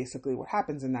is basically what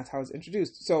happens, and that's how it's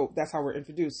introduced. So that's how we're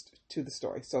introduced to the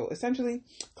story. So essentially,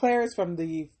 Claire is from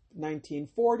the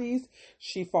 1940s.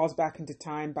 She falls back into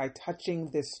time by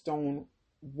touching this stone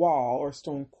wall or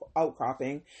stone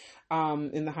outcropping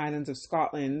in the Highlands of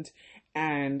Scotland,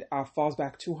 and falls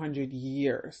back 200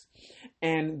 years,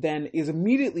 and then is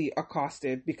immediately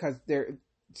accosted because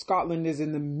Scotland is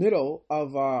in the middle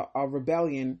of a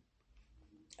rebellion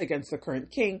against the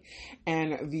current king,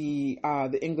 and the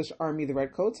English army, the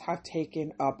Redcoats, have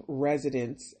taken up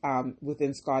residence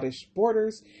within Scottish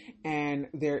borders, and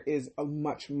there is a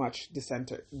much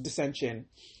dissension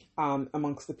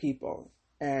amongst the people,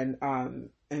 and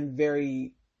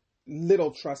very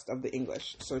little trust of the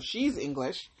English. So she's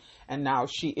English, and now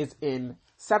she is in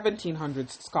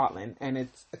 1700s Scotland, and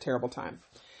it's a terrible time.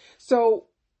 So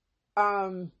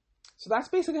that's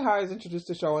basically how I was introduced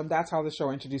to the show, and that's how the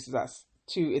show introduces us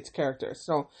to its characters.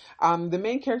 So the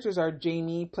main characters are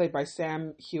Jamie, played by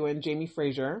Sam Heughan, Jamie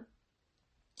Fraser,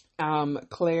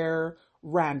 Claire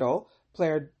Randall,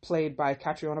 played by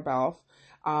Catriona Balfe.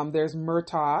 There's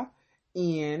Murtagh,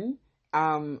 Ian.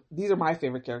 These are my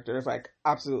favorite characters, like,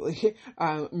 absolutely.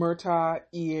 Murtagh,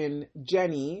 Ian,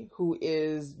 Jenny, who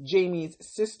is Jamie's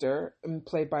sister,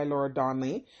 played by Laura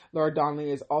Donnelly. Laura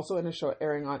Donnelly is also in a show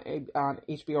airing on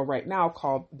HBO right now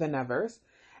called The Nevers.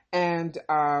 And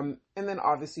then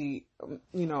obviously,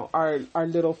 our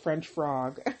little French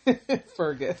frog,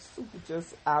 Fergus.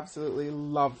 Just absolutely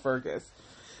love Fergus.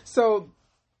 So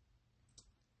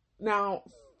now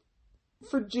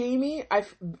for Jamie,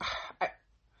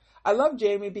 I love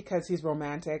Jamie because he's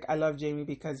romantic. I love Jamie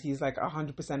because he's like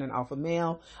 100% an alpha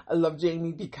male. I love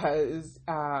Jamie because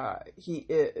he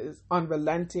is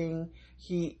unrelenting.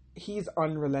 He's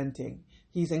unrelenting.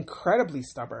 He's incredibly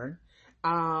stubborn.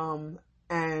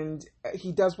 And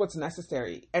he does what's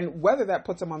necessary. And whether that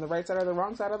puts him on the right side or the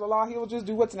wrong side of the law, he will just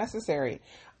do what's necessary.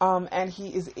 And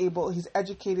he's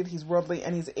educated, he's worldly,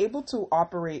 and he's able to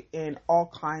operate in all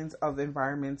kinds of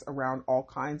environments around all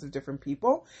kinds of different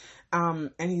people.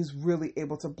 And he's really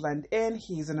able to blend in.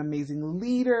 He's an amazing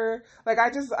leader. Like,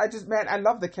 man, I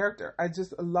love the character. I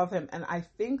just love him. And I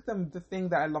think the thing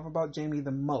that I love about Jamie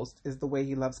the most is the way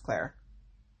he loves Claire.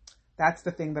 That's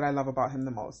the thing that I love about him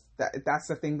the most. That's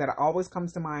the thing that always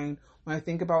comes to mind when I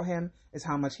think about him, is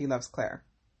how much he loves Claire.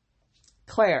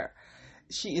 Claire,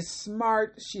 she is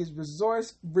smart. She is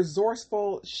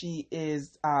resourceful.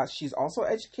 She's also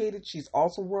educated. She's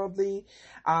also worldly.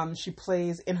 She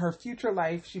plays, in her future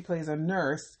life, she plays a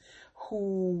nurse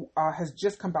who has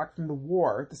just come back from the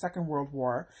war, the Second World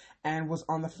War, and was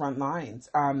on the front lines.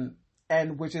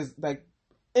 And which is, like,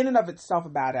 in and of itself a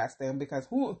badass thing, because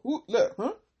look,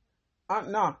 huh?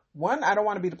 No. 1, I don't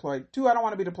want to be deployed. 2, I don't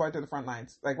want to be deployed to the front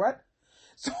lines. Like, what?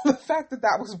 So the fact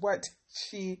that was what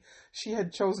she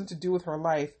had chosen to do with her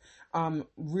life,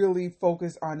 really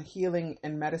focus on healing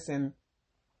and medicine,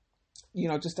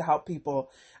 just to help people,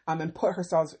 and put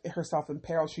herself in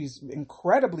peril. She's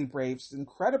incredibly brave. She's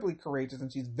incredibly courageous,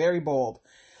 and she's very bold.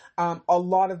 A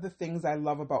lot of the things I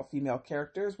love about female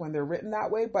characters when they're written that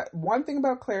way. But one thing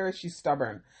about Claire is she's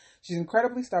stubborn. She's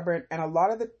incredibly stubborn, and a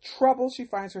lot of the trouble she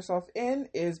finds herself in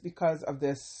is because of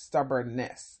this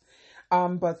stubbornness.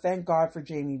 But thank God for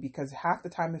Jamie, because half the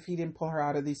time, if he didn't pull her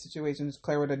out of these situations,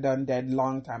 Claire would have done dead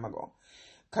long time ago.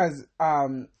 Because,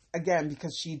 again,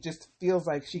 because she just feels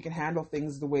like she can handle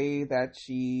things the way that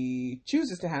she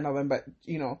chooses to handle them, but,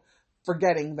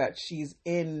 forgetting that she's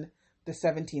in the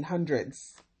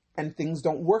 1700s and things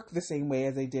don't work the same way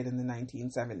as they did in the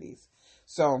 1970s.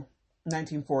 So,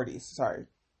 1940s, sorry.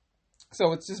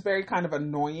 So it's just very kind of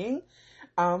annoying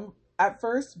at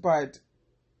first,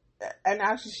 and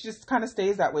actually she just kind of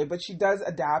stays that way, but she does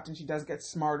adapt, and she does get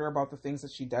smarter about the things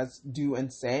that she does do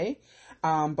and say.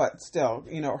 But still,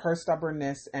 her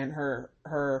stubbornness and her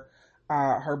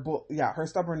her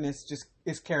stubbornness just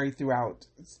is carried throughout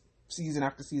season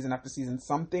after season after season.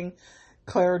 Something,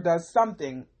 Claire does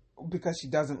something because she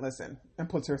doesn't listen and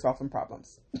puts herself in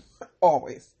problems.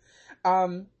 Always.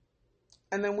 And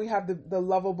then we have the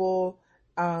lovable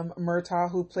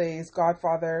Murtagh, who plays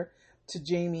godfather to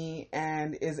Jamie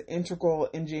and is integral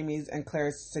in Jamie's and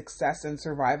Claire's success and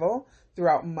survival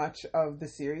throughout much of the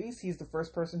series. He's the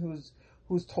first person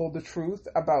who's told the truth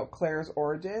about Claire's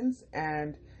origins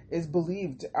and is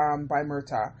believed by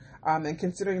Murtagh. And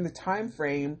considering the time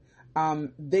frame,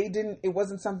 it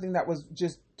wasn't something that was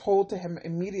just told to him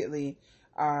immediately.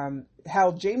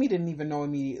 Hell, Jamie didn't even know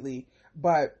immediately,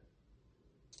 but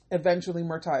eventually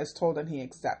Murtagh is told and he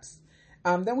accepts.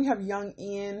 Then we have young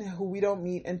Ian, who we don't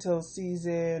meet until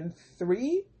season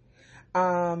 3.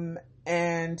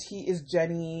 And he is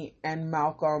Jenny and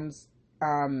Malcolm's,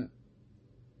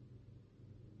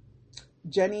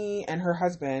 Jenny and her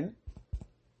husband,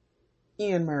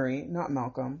 Ian Murray, not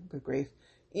Malcolm, good grief,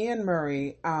 Ian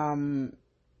Murray.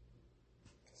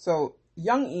 So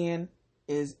young Ian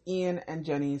is Ian and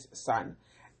Jenny's son.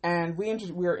 And we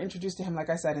are introduced to him, like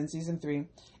I said, in season 3,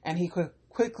 and he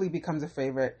quickly becomes a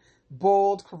favorite.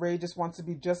 Bold, courageous, wants to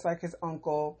be just like his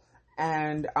uncle,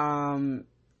 and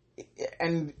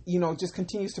just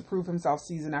continues to prove himself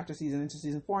season after season, into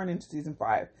season 4 and into season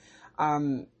 5.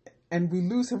 And we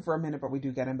lose him for a minute, but we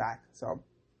do get him back. So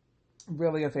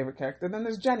really a favorite character. Then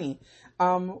there's Jenny,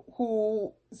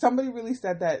 who somebody really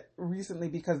said that recently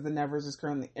because The Nevers is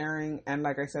currently airing, and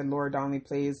like I said, Laura Donnelly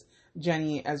plays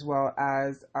Jenny as well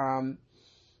as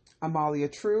Amalia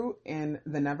True in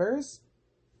The Nevers,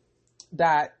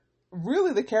 that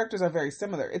really the characters are very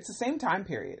similar. It's the same time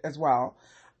period as well.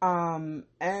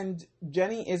 And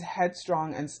Jenny is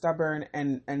headstrong and stubborn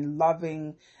and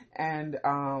loving and,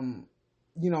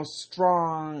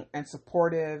 strong and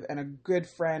supportive and a good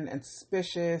friend and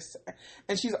suspicious.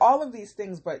 And she's all of these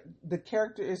things, but the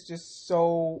character is just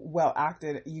so well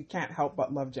acted. You can't help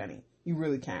but love Jenny. You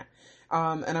really can't.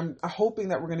 And I'm hoping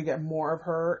that we're going to get more of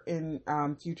her in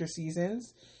future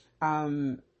seasons.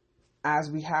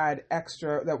 As we had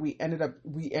extra that we ended up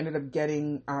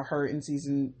getting her in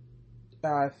season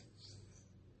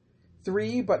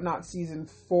 3, but not season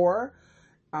 4.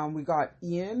 We got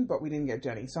Ian, but we didn't get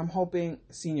Jenny. So I'm hoping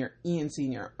Ian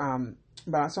Senior.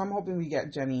 So I'm hoping we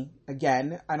get Jenny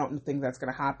again. I don't think that's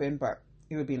going to happen, but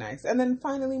it would be nice. And then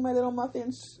finally, my little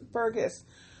muffin, Fergus,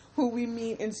 who we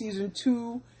meet in season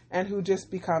 2 and who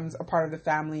just becomes a part of the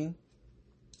family,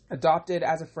 adopted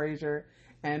as a Frasier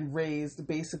and raised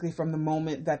basically from the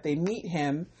moment that they meet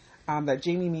him, that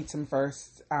Jamie meets him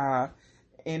first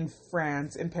in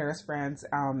Paris, France,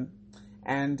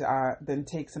 and then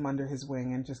takes him under his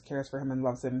wing and just cares for him and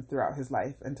loves him throughout his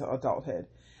life until adulthood.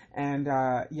 And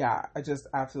I just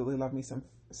absolutely love me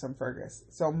some Fergus.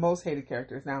 So most hated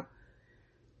characters. Now,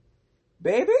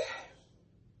 baby,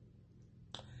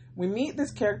 we meet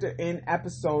this character in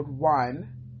episode 1,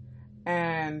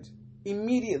 and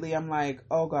immediately I'm like,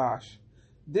 oh gosh.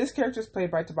 This character is played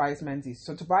by Tobias Menzies.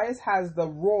 So Tobias has the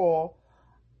role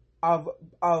of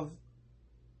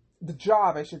the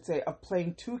job, I should say, of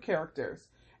playing 2 characters.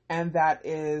 And that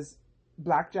is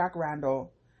Blackjack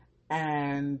Randall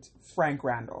and Frank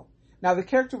Randall. Now, the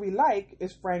character we like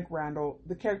is Frank Randall.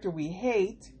 The character we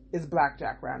hate is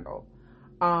Blackjack Randall,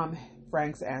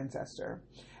 Frank's ancestor.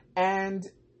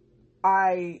 And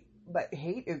Blackjack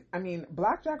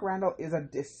Randall is a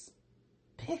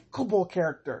despicable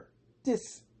character.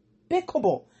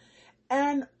 Despicable.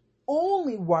 And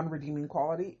only one redeeming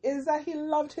quality is that he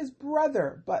loved his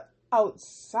brother. But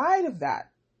outside of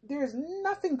that, there's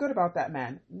nothing good about that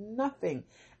man. Nothing.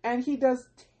 And he does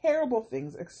terrible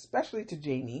things, especially to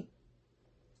Jamie.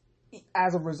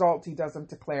 As a result, he does them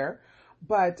to Claire.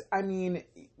 But I mean,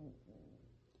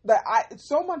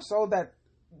 so much so that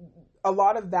a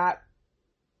lot of that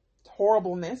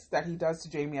horribleness that he does to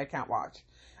Jamie, I can't watch.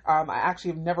 I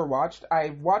actually have never watched.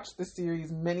 I've watched the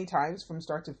series many times from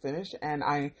start to finish, and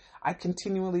I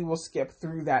continually will skip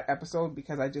through that episode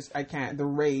because I can't. The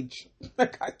rage,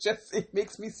 it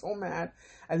makes me so mad.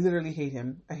 I literally hate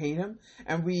him. I hate him,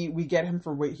 and we get him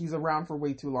he's around for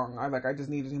way too long. I just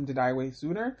needed him to die way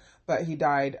sooner, but he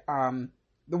died.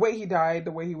 The way he died,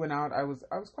 the way he went out, I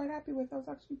was quite happy with. I was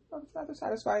rather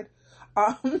satisfied.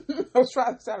 I was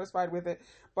rather satisfied with it,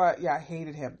 but yeah, I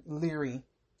hated him. Leary.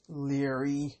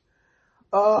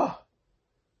 Ugh.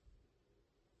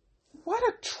 What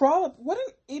a trollop. What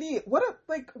an idiot. What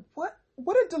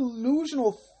a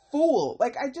delusional fool.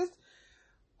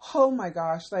 Oh my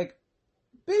gosh.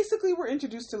 Basically we're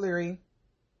introduced to Leary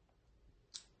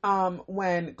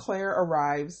when Claire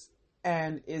arrives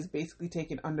and is basically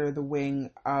taken under the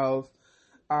wing of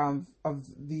of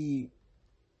the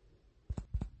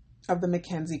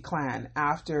Mackenzie clan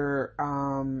after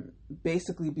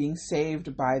basically being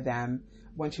saved by them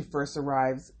when she first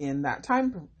arrives in that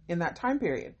time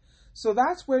period. So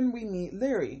that's when we meet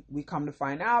Leary. We come to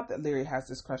find out that Leary has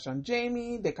this crush on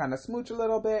Jamie. They kind of smooch a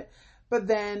little bit, but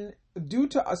then due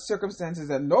to circumstances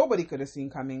that nobody could have seen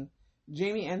coming,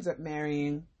 Jamie ends up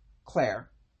marrying Claire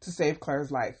to save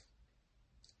Claire's life.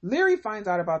 Leary finds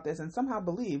out about this and somehow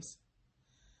believes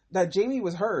that Jamie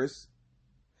was hers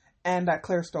and that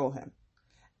Claire stole him.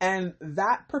 And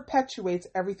that perpetuates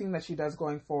everything that she does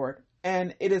going forward.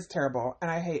 And it is terrible. And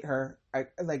I hate her. I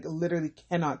like literally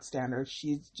cannot stand her.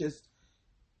 She's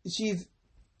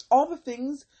all the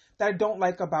things that I don't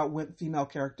like about female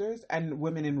characters and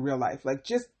women in real life. Like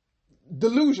just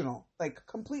delusional, like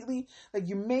completely, like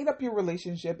you made up your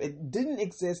relationship. It didn't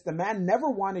exist. The man never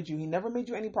wanted you. He never made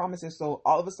you any promises. So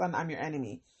all of a sudden I'm your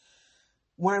enemy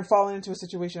when I'm falling into a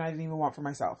situation I didn't even want for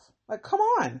myself. Like, come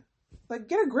on, like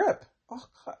get a grip. Oh,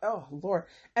 God, oh Lord.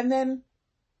 And then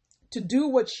to do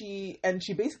what she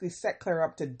basically set Claire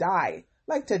up to die,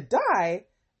 like to die,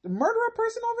 murder a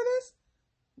person over this.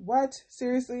 What?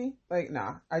 Seriously? Like,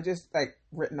 nah, I just like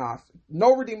written off.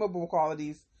 No redeemable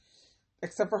qualities.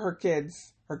 Except for her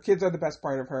kids. Her kids are the best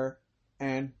part of her.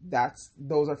 And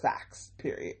those are facts,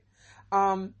 period.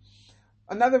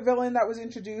 Another villain that was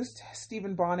introduced,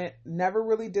 Stephen Bonnet. Never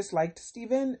really disliked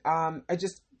Stephen. I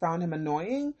just found him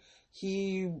annoying.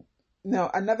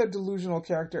 Another delusional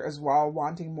character as well,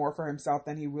 wanting more for himself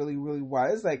than he really, really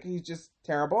was. Like, he's just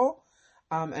terrible.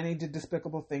 And he did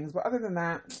despicable things. But other than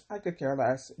that, I could care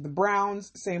less. The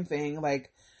Browns, same thing.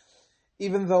 Like,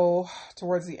 even though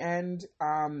towards the end,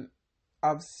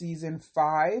 of season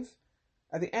 5,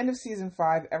 at the end of season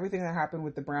 5, everything that happened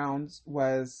with the Browns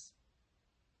was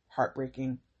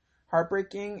heartbreaking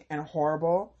and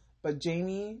horrible. But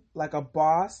Jamie, like a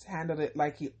boss, handled it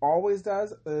like he always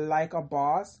does, like a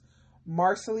boss.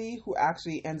 Marcelly, who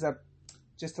actually ends up,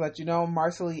 just to let you know,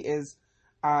 Marcelly is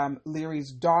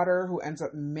Leary's daughter who ends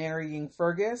up marrying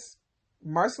Fergus.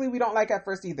 Marcelly we don't like at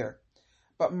first either,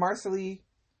 but Marcelly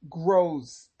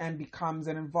grows and becomes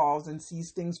and evolves and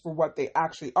sees things for what they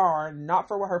actually are, not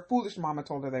for what her foolish mama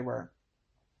told her they were.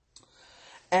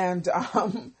 And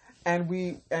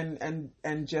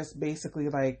just basically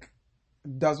like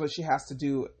does what she has to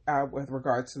do with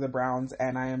regards to the Browns,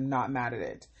 and I am not mad at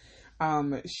it.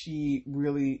 She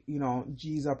really,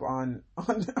 G's up on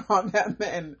them,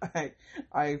 and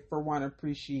I for one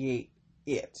appreciate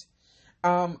it.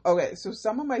 Okay, so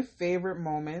some of my favorite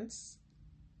moments.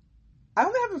 I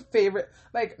only have a favorite,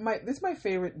 this is my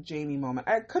favorite Jamie moment.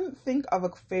 I couldn't think of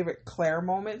a favorite Claire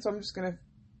moment, so I'm just gonna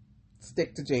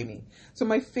stick to Jamie. So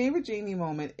my favorite Jamie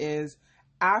moment is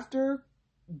after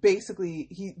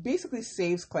he basically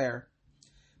saves Claire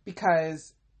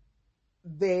because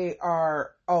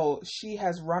she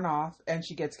has run off and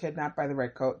she gets kidnapped by the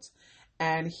Redcoats,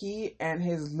 and he and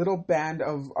his little band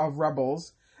of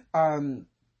rebels, who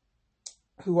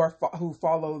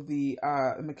follow the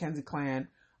Mackenzie clan,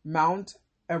 mount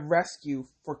a rescue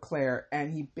for Claire,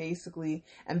 and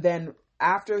then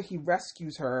after he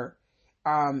rescues her,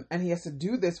 and he has to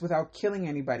do this without killing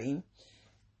anybody,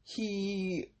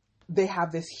 they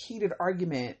have this heated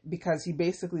argument because he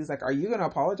basically is like, are you going to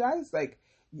apologize? Like,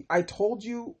 I told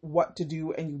you what to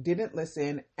do and you didn't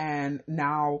listen, and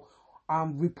now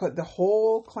we put the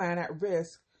whole clan at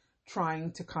risk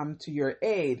trying to come to your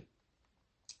aid.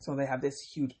 So they have this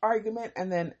huge argument,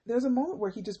 and then there's a moment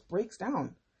where he just breaks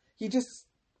down. He just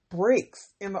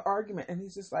breaks in the argument, and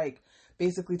he's just like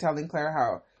basically telling Claire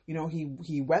how,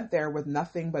 he went there with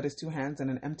nothing but his 2 hands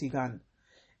and an empty gun.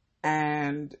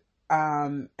 And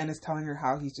is telling her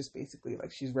how he's just basically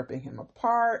like, she's ripping him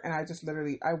apart. And I just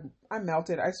literally, I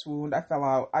melted, I swooned, I fell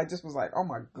out. I just was like, oh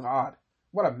my God,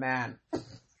 what a man.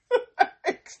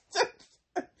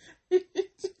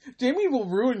 Jamie will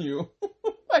ruin you.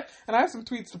 And I have some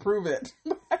tweets to prove it.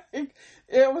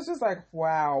 It was just like,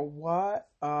 wow, what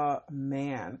a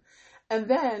man. And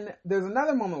then there's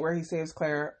another moment where he saves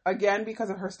Claire, again because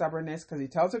of her stubbornness, because he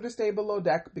tells her to stay below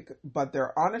deck, but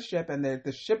they're on a ship, and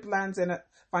the ship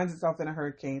finds itself in a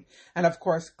hurricane. And of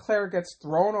course, Claire gets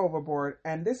thrown overboard,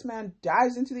 and this man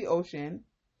dives into the ocean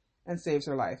and saves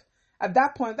her life. At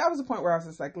that point, that was the point where I was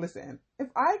just like, listen, if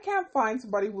I can't find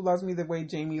somebody who loves me the way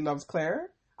Jamie loves Claire,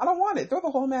 I don't want it. Throw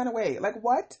the whole man away. Like,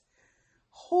 what?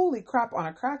 Holy crap on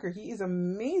a cracker. He is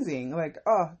amazing. Like,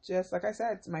 just like I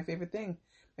said, it's my favorite thing.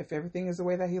 My favorite thing is the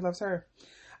way that he loves her.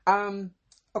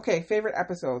 Okay, favorite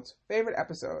episodes. Favorite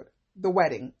episode. The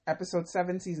Wedding. Episode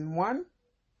 7, season 1.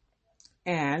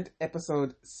 And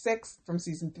episode 6 from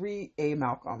season 3, A.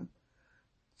 Malcolm.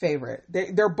 favorite.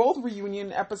 They're both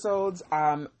reunion episodes.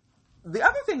 The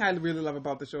other thing I really love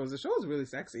about the show is really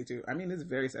sexy too. I mean, it's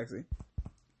very sexy.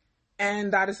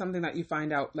 And that is something that you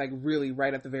find out like really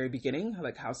right at the very beginning,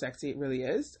 like how sexy it really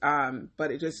is.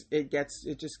 But it just gets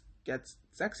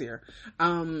sexier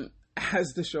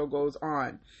as the show goes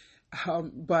on.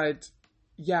 But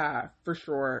yeah, for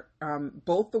sure.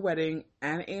 Both The Wedding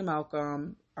and A.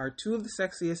 Malcolm are two of the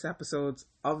sexiest episodes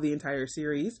of the entire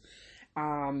series.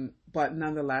 But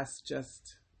nonetheless,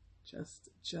 just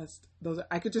those.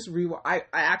 I could just rewatch. I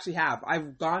actually have.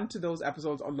 I've gone to those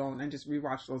episodes alone and just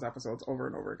rewatched those episodes over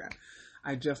and over again.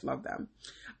 I just love them.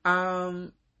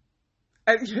 And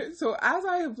so as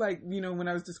I have like, you know, when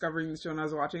I was discovering the show and I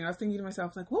was watching, I was thinking to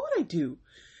myself, like, what would I do?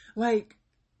 Like,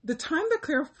 the time that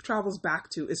Claire travels back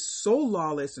to is so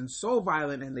lawless and so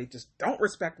violent, and they just don't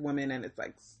respect women, and it's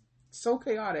like so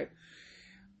chaotic.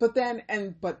 But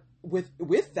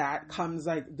with that comes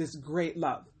like this great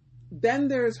love. Then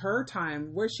there's her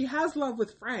time where she has love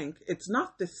with Frank. It's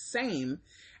not the same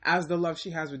as the love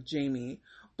she has with Jamie,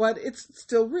 but it's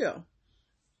still real.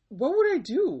 What would I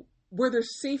do where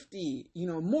there's safety, you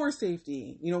know, more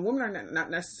safety? You know, women are not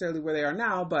necessarily where they are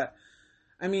now, but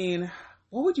I mean,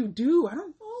 what would you do? I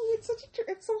don't know.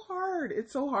 It's so hard.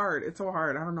 It's so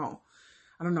hard. I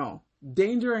don't know.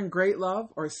 Danger and great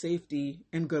love, or safety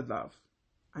and good love?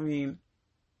 I mean,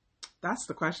 that's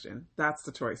the question. That's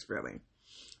the choice, really.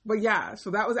 But yeah,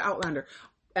 so that was Outlander.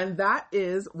 And that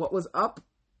is what's up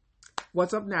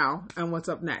now, and what's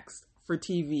up next for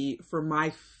TV for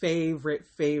my favorite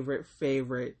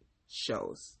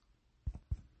shows.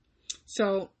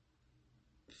 So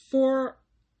for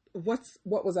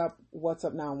what was up, what's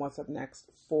up now, and what's up next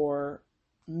for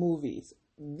movies.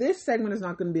 This segment is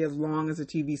not going to be as long as a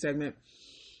TV segment.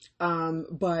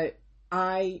 But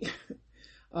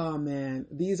oh man,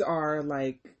 these are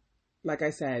like I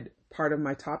said, part of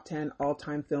my top 10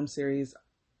 all-time film series,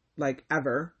 like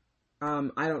ever. I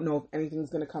don't know if anything's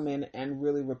going to come in and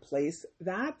really replace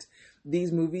that.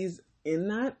 These movies in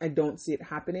that, I don't see it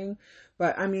happening.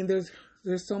 But I mean, there's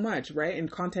so much, right?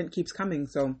 And content keeps coming,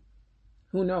 so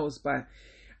who knows? But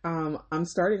I'm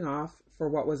starting off for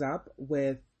what was up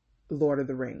with Lord of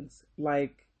the Rings.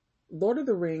 Like, Lord of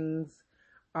the Rings,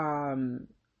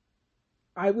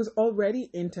 I was already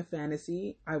into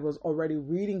fantasy. I was already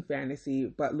reading fantasy,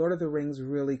 but Lord of the Rings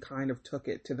really kind of took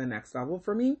it to the next level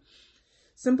for me.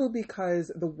 Simply because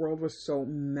the world was so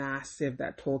massive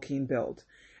that Tolkien built.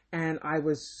 And I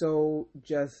was so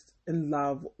just in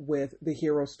love with the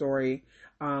hero story,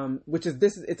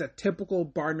 it's a typical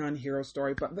bar none hero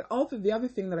story. But the other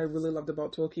thing that I really loved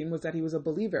about Tolkien was that he was a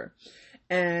believer.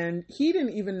 And he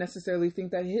didn't even necessarily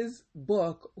think that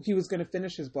he was going to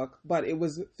finish his book, but it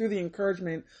was through the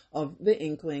encouragement of the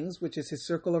Inklings, which is his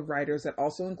circle of writers that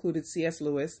also included C.S.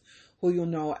 Lewis, who you'll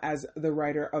know as the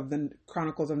writer of the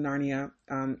Chronicles of Narnia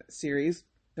series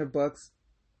of books,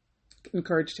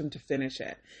 encouraged him to finish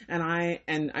it. And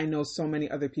I know so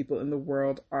many other people in the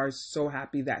world are so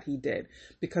happy that he did,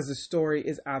 because the story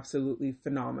is absolutely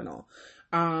phenomenal.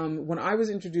 When I was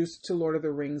introduced to Lord of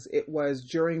the Rings, it was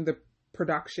during the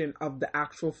production of the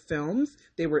actual films.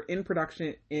 They were in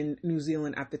production in New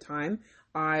Zealand at the time.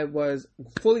 I was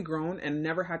fully grown and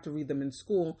never had to read them in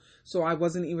school, so I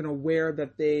wasn't even aware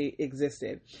that they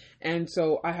existed. And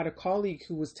so I had a colleague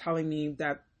who was telling me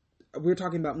that we were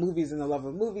talking about movies and the love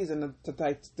of movies and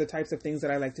the types of things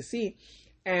that I like to see.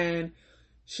 And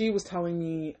she was telling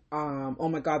me, oh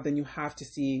my God, then you have to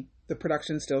see the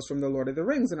production stills from the Lord of the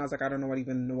Rings. And I was like, I don't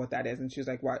even know what that is. And she was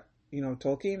like, what? You know,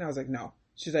 Tolkien? I was like, no.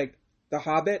 She's like, The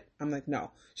Hobbit? I'm like,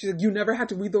 no. She's like, you never had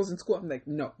to read those in school? I'm like,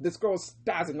 no. This girl was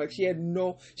spazzing. Like,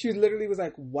 she literally was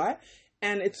like, what?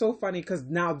 And it's so funny because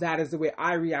now that is the way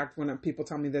I react when people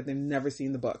tell me that they've never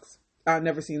seen the books.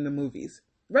 Never seen the movies.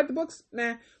 Read the books?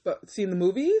 Nah. But seen the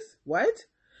movies? What?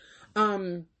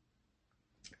 And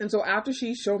so after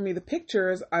she showed me the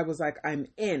pictures, I was like, I'm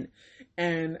in.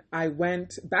 And I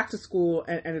went back to school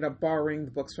and ended up borrowing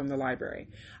the books from the library,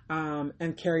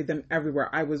 and carried them everywhere.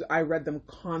 I read them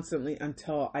constantly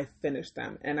until I finished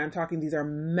them. And I'm talking, these are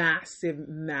massive,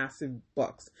 massive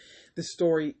books. The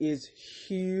story is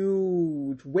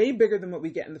huge, way bigger than what we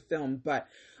get in the film. But,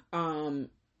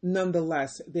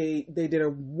 nonetheless, they did a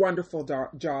wonderful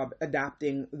job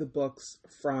adapting the books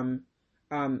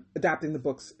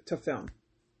to film.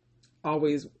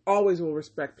 Always will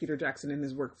respect Peter Jackson and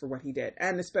his work for what he did,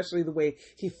 and especially the way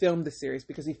he filmed the series,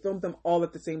 because he filmed them all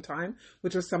at the same time,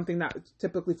 which was something that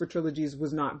typically for trilogies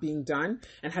was not being done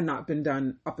and had not been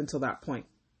done up until that point.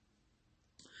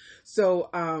 So,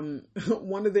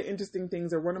 one of the interesting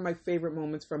things, or one of my favorite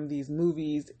moments from these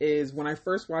movies, is when I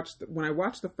watched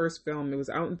the first film. It was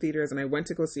out in theaters, and I went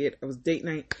to go see it. It was date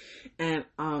night, and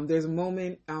there's a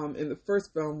moment in the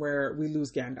first film where we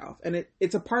lose Gandalf, and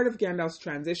it's a part of Gandalf's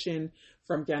transition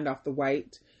from Gandalf the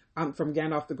White, from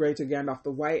Gandalf the Grey to Gandalf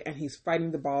the White, and he's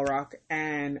fighting the Balrog,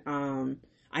 and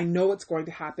I know what's going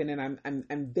to happen, and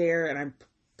I'm there, and I'm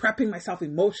prepping myself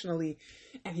emotionally,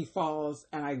 and he falls,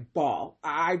 and I bawl.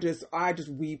 I just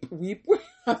weep.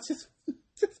 I just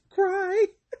cry.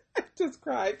 I just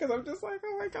cry because I'm just like,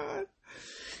 oh my God.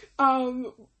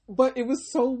 But it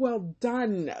was so well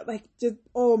done. Like, just,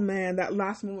 oh man, that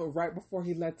last moment right before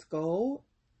he lets go.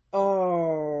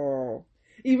 Oh,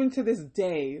 even to this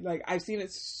day, like, I've seen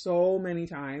it so many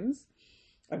times.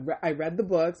 I read the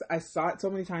books. I saw it so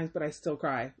many times, but I still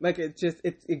cry. Like, it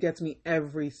gets me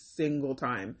every single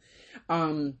time.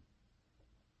 And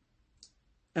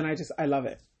I love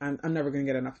it. I'm never going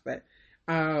to get enough of it.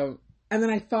 And then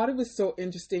I thought it was so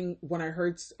interesting when I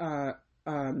heard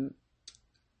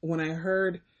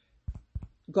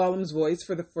Gollum's voice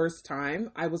for the first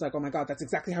time. I was like, oh my God, that's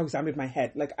exactly how he sounded in my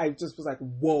head. Like, I just was like,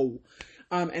 whoa.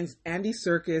 And Andy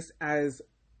Serkis as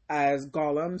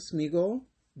Gollum, Smeagol,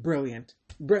 brilliant.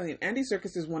 Andy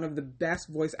Serkis is one of the best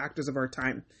voice actors of our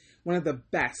time. One of the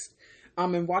best.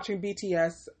 And watching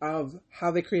BTS of how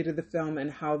they created the film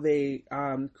and how they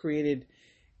created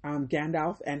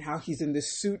Gandalf, and how he's in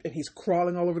this suit and he's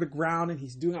crawling all over the ground and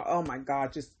he's doing, oh my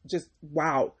God, just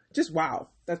wow. Just wow.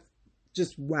 That's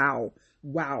just wow.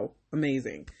 Wow.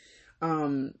 Amazing.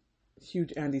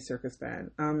 Huge Andy Serkis fan.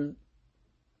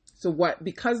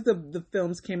 Because the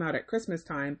films came out at Christmas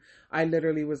time, I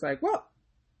literally was like, well,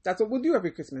 that's what we'll do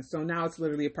every Christmas. So now it's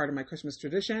literally a part of my Christmas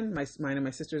tradition. Mine and my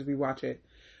sisters, we watch it.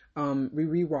 We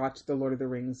rewatch The Lord of the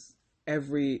Rings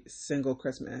every single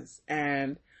Christmas.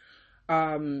 And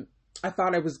I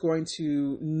thought I was going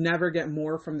to never get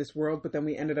more from this world, but then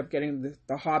we ended up getting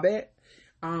the Hobbit,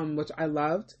 which I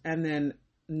loved. And then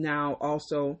now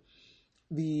also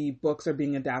the books are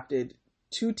being adapted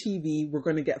to TV. We're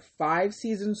going to get 5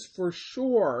 seasons for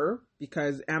sure,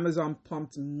 because Amazon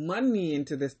pumped money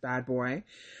into this bad boy.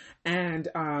 And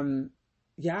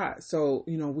so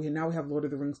we have Lord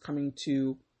of the Rings coming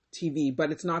to TV,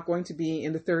 but it's not going to be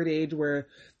in the Third Age, where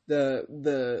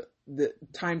the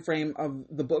time frame of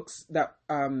the books that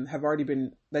have already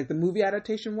been, like, the movie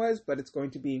adaptation was, but it's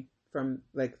going to be from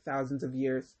like thousands of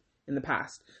years in the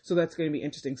past. So that's going to be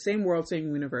interesting. Same world,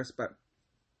 same universe, but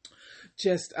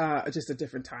just a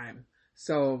different time.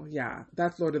 So yeah,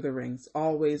 that's Lord of the Rings.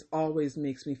 Always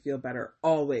makes me feel better.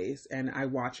 Always. And I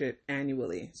watch it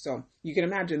annually. So you can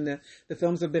imagine the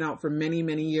films have been out for many,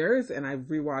 many years, and I've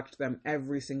rewatched them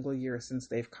every single year since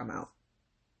they've come out.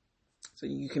 So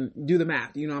you can do the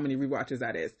math. You know how many rewatches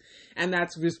that is. And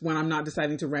that's just when I'm not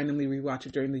deciding to randomly rewatch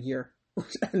it during the year,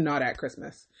 not at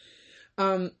Christmas.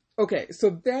 Okay,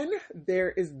 so then there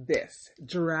is this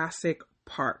Jurassic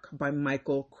Park by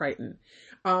Michael Crichton.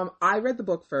 I read the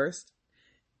book first.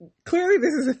 Clearly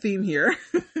this is a theme here.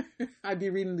 I'd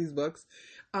be reading these books.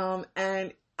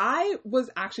 And I was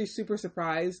actually super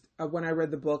surprised when I read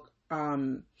the book at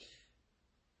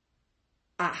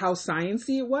how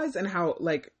sciencey it was, and how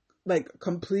like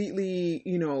completely,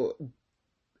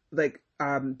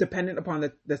 dependent upon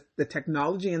the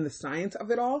technology and the science of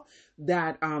it all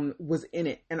that was in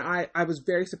it. And I was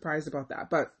very surprised about that.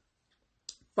 But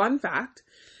fun fact,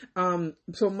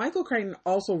 so Michael Crichton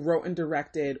also wrote and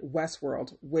directed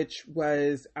Westworld, which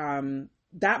was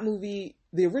that movie.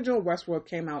 The original Westworld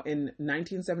came out in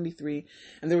 1973,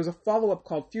 and there was a follow-up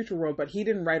called Future World, but he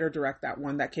didn't write or direct that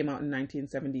one. That came out in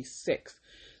 1976.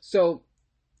 So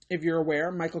if you're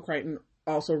aware, Michael Crichton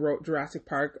also wrote Jurassic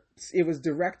Park.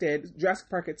 Jurassic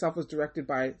Park itself was directed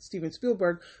by Steven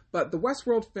Spielberg, but the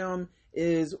Westworld film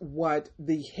is what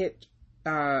the hit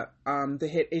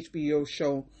HBO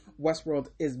show Westworld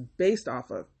is based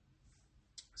off of.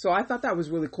 So I thought that was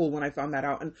really cool when I found that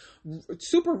out, and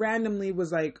super randomly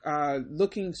was like channel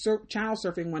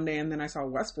surfing one day, and then I saw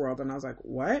Westworld, and I was like,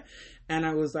 what? And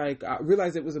I was like,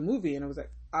 realized it was a movie, and I was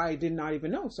like, I did not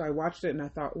even know. So I watched it, and I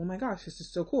thought, oh my gosh, this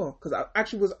is so cool. Because I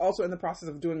actually was also in the process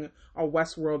of doing a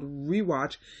Westworld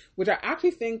rewatch, which I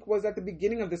actually think was at the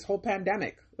beginning of this whole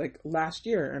pandemic, like last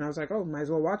year. And I was like, oh, might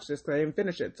as well watch this because I didn't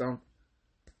finish it. So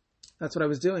that's what I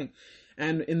was doing.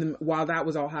 And while that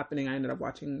was all happening, I ended up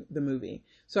watching the movie.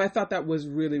 So I thought that was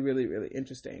really, really, really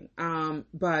interesting.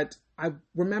 But I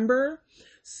remember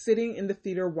sitting in the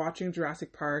theater watching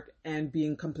Jurassic Park and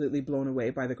being completely blown away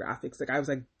by the graphics. Like, I was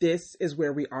like, this is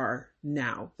where we are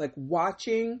now. Like,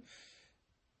 watching,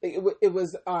 it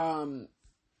was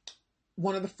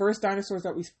one of the first dinosaurs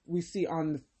that we see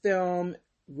on film,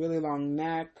 really long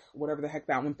neck, whatever the heck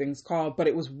that one thing's called, but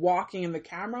it was walking and the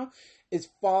camera is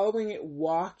following it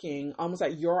walking almost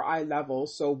at your eye level.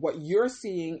 So what you're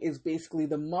seeing is basically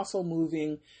the muscle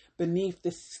moving beneath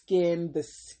the skin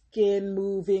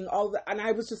moving, all that. And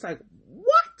I was just like,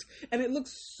 what? And it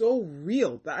looks so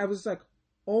real that I was like,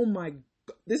 oh my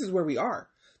God, this is where we are.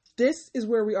 This is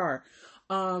where we are.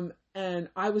 And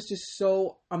I was just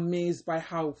so amazed by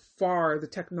how far the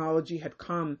technology had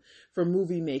come for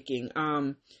movie making.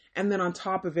 And then on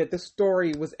top of it, the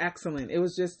story was excellent. It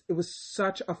was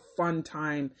such a fun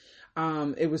time.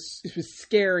 It was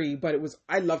scary, but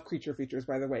I love creature features,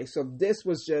 by the way. So this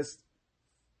was just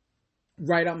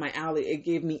right up my alley. It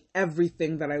gave me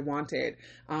everything that I wanted.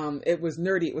 It was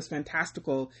nerdy. It was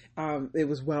fantastical. It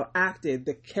was well acted.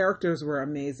 The characters were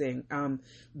amazing.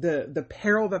 The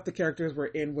peril that the characters were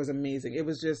in was amazing. It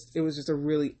was just a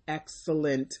really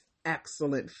excellent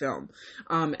film.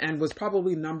 And was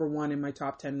probably number one in my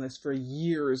top 10 list for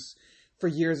years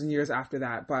and years after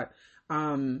that. But,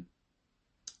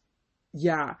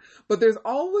 yeah, but there's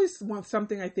always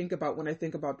something I think about when I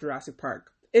think about Jurassic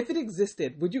Park. If it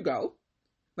existed, would you go?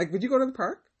 Like, would you go to the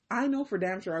park? I know for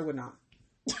damn sure I would not.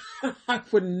 I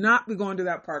would not be going to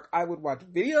that park. I would watch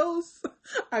videos.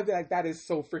 I'd be like, that is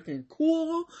so freaking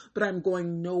cool, but I'm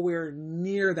going nowhere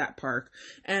near that park.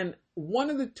 And one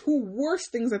of the two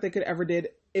worst things that they could ever did,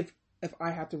 if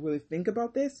I had to really think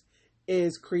about this,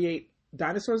 is create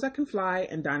dinosaurs that can fly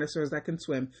and dinosaurs that can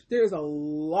swim. There is a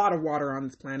lot of water on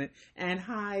this planet, and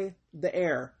the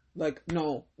air. Like,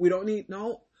 no, we don't need,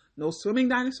 no swimming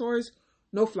dinosaurs,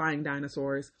 no flying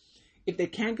dinosaurs. If they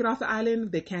can't get off the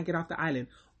island, they can't get off the island.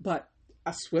 But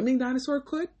a swimming dinosaur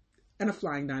could, and a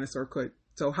flying dinosaur could.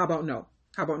 So how about no?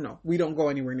 We don't go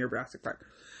anywhere near Jurassic Park.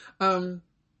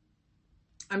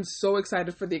 I'm so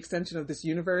excited for the extension of this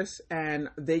universe, and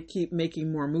they keep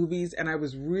making more movies. And I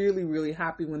was really, really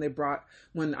happy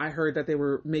when I heard that they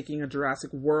were making a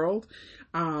Jurassic World.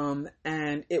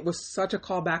 And it was such a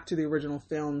callback to the original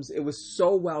films. It was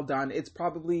so well done. It's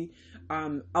probably,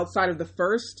 outside of the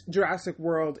first, Jurassic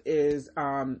World is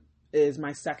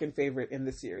my second favorite in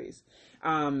the series.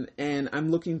 And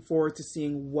I'm looking forward to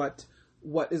seeing what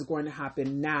is going to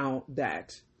happen now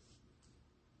that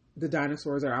the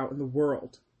dinosaurs are out in the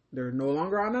world. They're no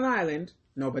longer on an island.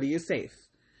 Nobody is safe.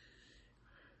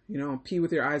 Pee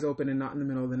with your eyes open and not in the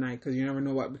middle of the night, because you never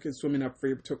know what could swimming up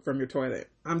from your toilet.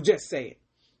 I'm just saying.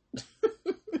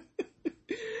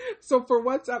 So for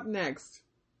what's up next,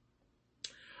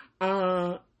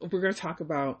 we're going to talk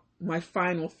about my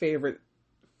final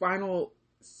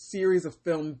series of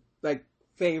film, like,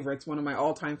 favorites, one of my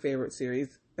all-time favorite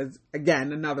series, as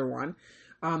again, another one,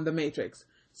 The Matrix.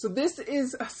 So this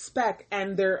is a spec,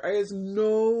 and there is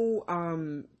no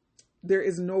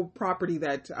property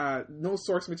that, no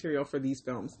source material for these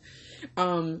films.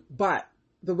 But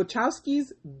the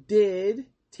Wachowskis did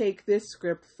take this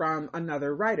script from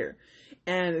another writer.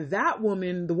 And that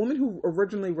woman, the woman who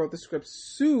originally wrote the script,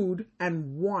 sued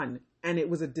and won. And it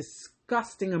was a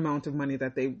disgusting amount of money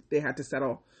that they had to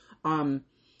settle.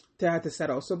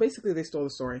 So basically they stole the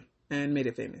story and made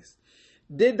it famous.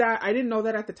 I didn't know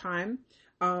that at the time.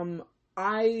 The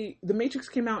Matrix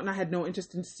came out and I had no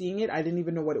interest in seeing it. I didn't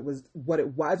even know what it was.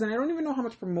 And I don't even know how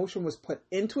much promotion was put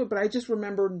into it, but I just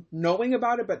remember knowing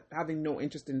about it, but having no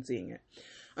interest in seeing it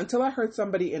until I heard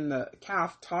somebody in the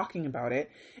CAF talking about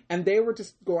it, and they were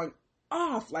just going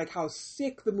off like how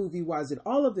sick the movie was and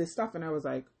all of this stuff. And I was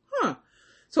like, huh.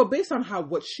 So based on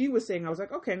what she was saying, I was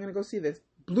like, okay, I'm going to go see this.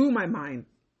 Blew my mind.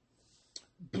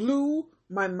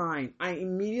 I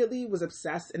immediately was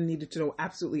obsessed and needed to know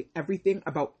absolutely everything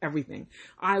about everything.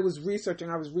 I was researching,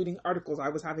 I was reading articles, I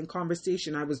was having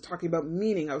conversation, I was talking about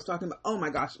meaning, I was talking about, oh my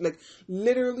gosh, like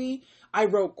literally I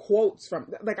wrote quotes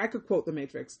from, like I could quote The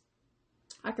Matrix.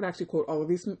 I could actually quote all of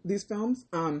these films.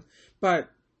 But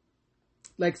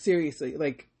like seriously,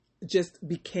 like just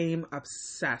became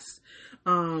obsessed.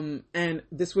 And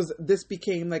this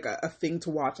became like a thing to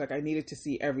watch. Like I needed to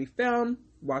see every film,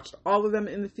 watched all of them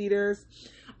in the theaters.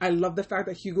 I love the fact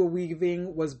that Hugo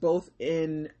Weaving was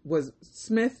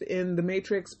Smith in The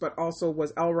Matrix, but also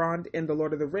was Elrond in The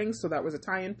Lord of the Rings. So that was a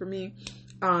tie-in for me.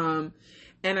 And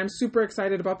I'm super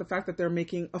excited about the fact that they're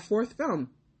making a fourth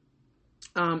film.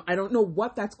 I don't know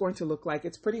what that's going to look like.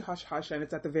 It's pretty hush-hush and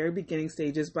it's at the very beginning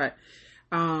stages, but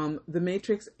The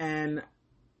Matrix and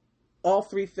all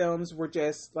three films were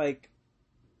just like,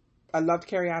 I loved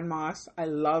Carrie-Anne Moss. I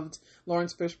loved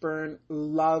Lawrence Fishburne.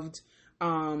 Loved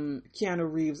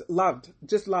Keanu Reeves. Loved.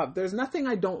 There's nothing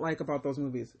I don't like about those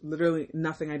movies. Literally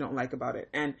nothing I don't like about it.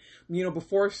 And,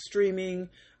 before streaming,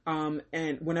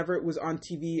 and whenever it was on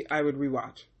TV, I would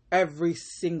rewatch. every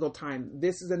single time.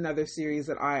 This is another series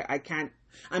that I can't,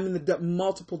 I'm in the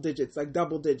multiple digits, like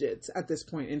double digits at this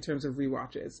point in terms of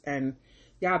rewatches. And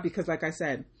yeah, because like I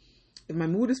said, if my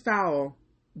mood is foul,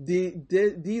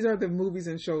 these are the movies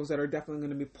and shows that are definitely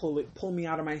going to be pull me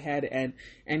out of my head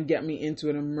and get me into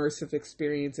an immersive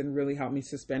experience and really help me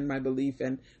suspend my belief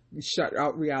and shut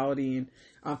out reality and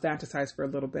fantasize for a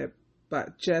little bit.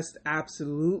 But just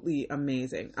absolutely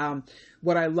amazing.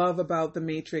 What I love about The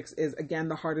Matrix is, again,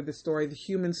 the heart of the story, the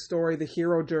human story, the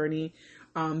hero journey,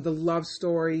 the love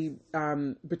story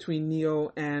between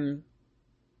Neo and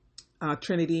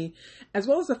Trinity, as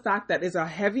well as the fact that it's a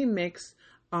heavy mix.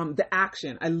 The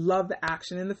action. I love the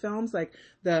action in the films, like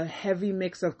the heavy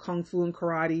mix of kung fu and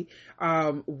karate,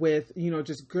 with,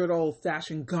 just good old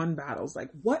fashioned gun battles. Like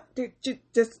what did you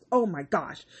just, oh my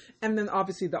gosh. And then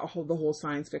obviously the whole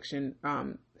science fiction,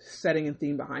 setting and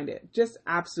theme behind it. Just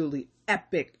absolutely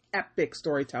epic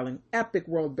storytelling, epic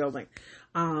world building.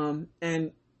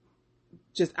 And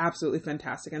just absolutely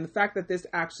fantastic. And the fact that this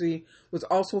actually was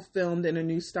also filmed in a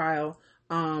new style,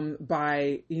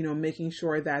 by, making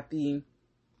sure that the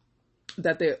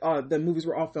movies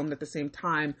were all filmed at the same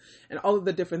time, and all of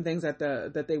the different things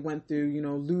that they went through,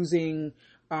 losing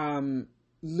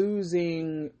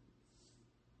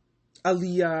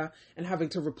Aaliyah and having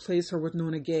to replace her with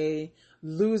Nona Gay,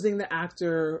 losing the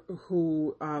actor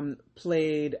who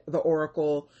played the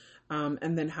Oracle,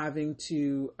 and then having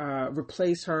to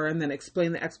replace her and then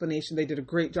explain the explanation. They did a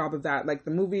great job of that. Like,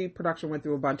 the movie production went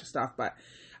through a bunch of stuff, but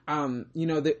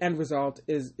the end result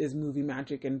is movie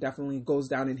magic and definitely goes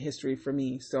down in history for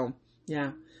me. So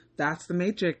yeah, that's The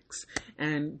Matrix.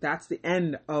 And that's the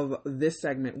end of this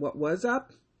segment. What was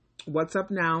up, what's up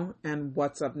now, and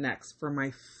what's up next for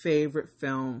my favorite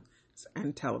films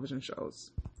and television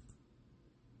shows.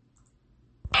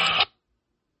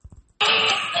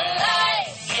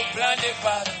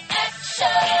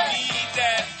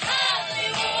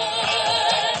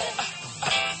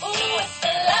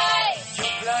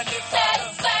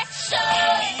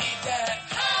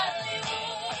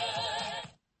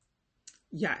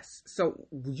 Yes. So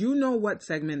you know what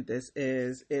segment this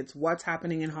is. It's what's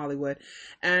happening in Hollywood.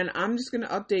 And I'm just going to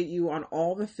update you on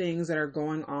all the things that are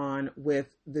going on with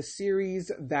the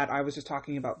series that I was just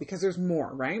talking about, because there's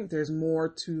more, right? There's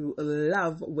more to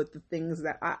love with the things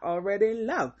that I already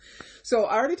love. So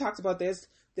I already talked about this.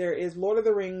 There is Lord of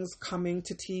the Rings coming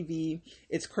to TV.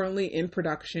 It's currently in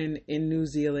production in New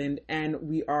Zealand, and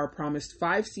we are promised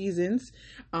 5 seasons.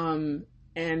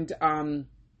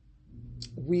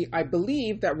 I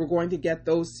believe that we're going to get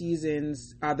those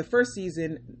seasons, the first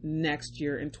season next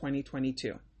year in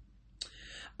 2022.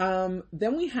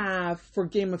 Then we have, for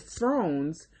Game of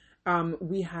Thrones,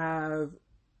 we have,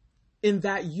 in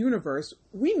that universe,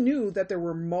 we knew that there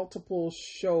were multiple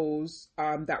shows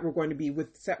that were going to be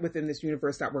set within this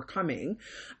universe that were coming.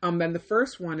 And the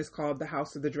first one is called The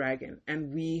House of the Dragon,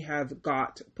 and we have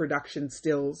got production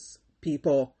stills,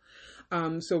 people.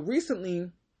 So recently,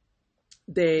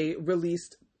 they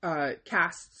released the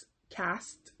cast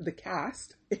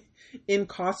in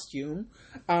costume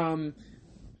to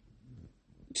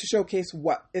showcase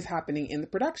what is happening in the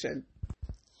production.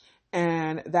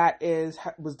 And that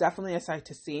was definitely a sight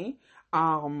to see.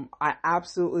 I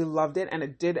absolutely loved it, and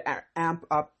it did amp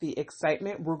up the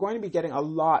excitement. We're going to be getting a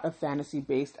lot of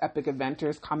fantasy-based epic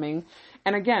adventures coming.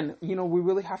 And again, we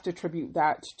really have to attribute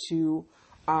that to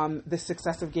the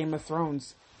success of Game of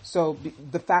Thrones. So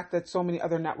the fact that so many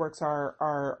other networks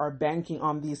are banking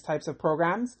on these types of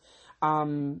programs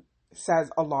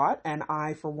says a lot, and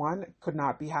I, for one, could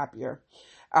not be happier.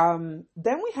 Then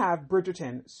we have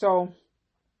Bridgerton. So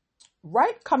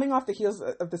right coming off the heels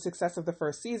of the success of the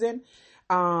first season,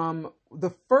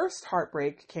 the first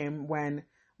heartbreak came when,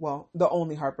 well, the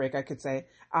only heartbreak I could say,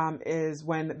 is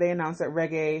when they announced that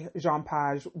Regé Jean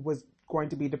Page was going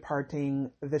to be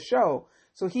departing the show.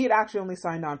 So he had actually only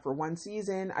signed on for 1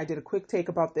 season. I did a quick take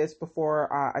about this before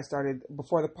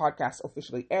the podcast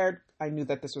officially aired. I knew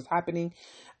that this was happening,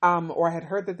 or I had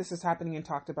heard that this was happening and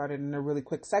talked about it in a really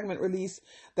quick segment release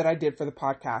that I did for the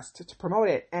podcast to promote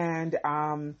it. And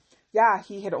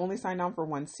he had only signed on for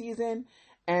 1 season.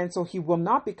 And so he will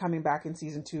not be coming back in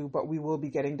season 2, but we will be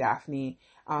getting Daphne,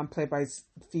 played by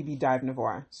Phoebe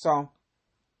Dynevor. So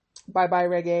bye-bye,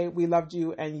 Regé. We loved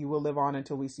you, and you will live on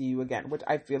until we see you again, which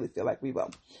I really feel like we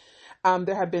will.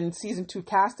 There have been season 2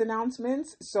 cast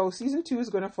announcements. So season 2 is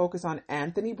going to focus on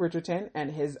Anthony Bridgerton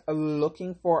and his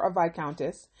looking for a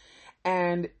Viscountess.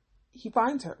 And he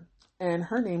finds her. And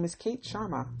her name is Kate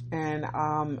Sharma. And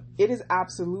it is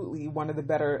absolutely one of the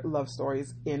better love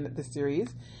stories in the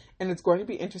series. And it's going to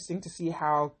be interesting to see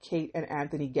how Kate and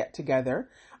Anthony get together.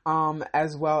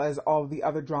 as well as all the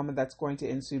other drama that's going to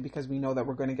ensue, because we know that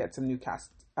we're going to get some new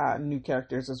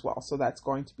characters as well. So that's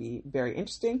going to be very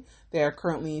interesting. They are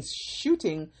currently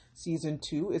shooting season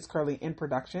 2. It's currently in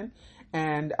production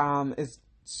and is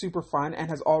super fun and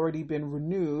has already been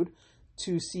renewed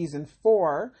to season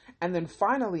 4. And then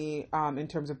finally, in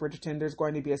terms of Bridgerton, there's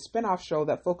going to be a spin-off show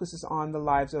that focuses on the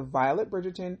lives of Violet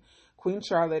Bridgerton, Queen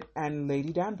Charlotte, and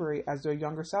Lady Danbury as their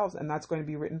younger selves. And that's going to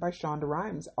be written by Shonda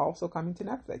Rhimes, also coming to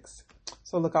Netflix.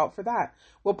 So look out for that.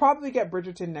 We'll probably get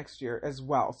Bridgerton next year as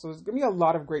well. So there's going to be a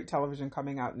lot of great television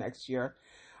coming out next year.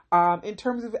 In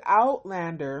terms of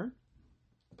Outlander,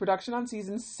 production on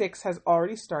season 6 has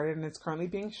already started and it's currently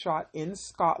being shot in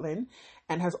Scotland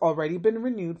and has already been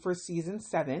renewed for season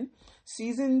 7.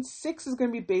 Season 6 is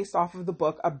going to be based off of the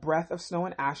book A Breath of Snow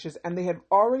and Ashes, and they have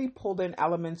already pulled in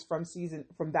elements from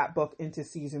that book into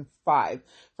season 5.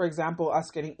 For example,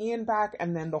 us getting Ian back,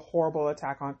 and then the horrible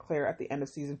attack on Claire at the end of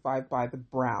season 5 by the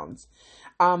Browns.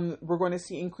 We're going to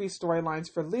see increased storylines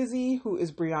for Lizzie, who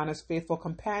is Brianna's faithful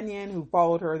companion, who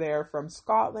followed her there from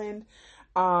Scotland.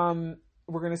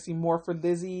 We're going to see more for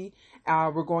Lizzie.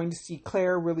 We're going to see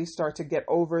Claire really start to get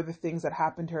over the things that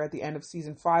happened to her at the end of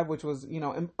season 5, which was,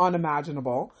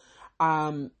 unimaginable.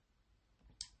 We're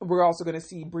also going to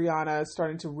see Brianna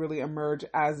starting to really emerge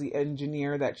as the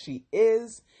engineer that she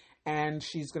is, and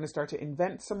she's going to start to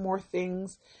invent some more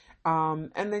things.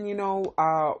 And then,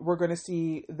 we're going to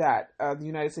see that the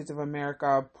United States of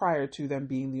America, prior to them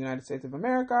being the United States of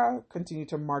America, continue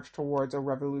to march towards a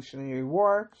revolutionary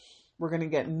war. We're going to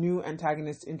get new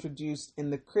antagonists introduced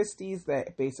in the Christies,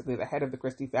 basically the head of the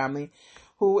Christie family,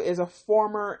 who is a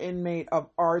former inmate of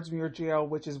Ardsmuir Jail,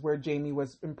 which is where Jamie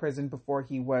was imprisoned before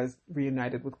he was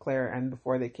reunited with Claire and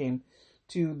before they came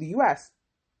to the U.S.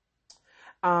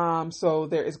 So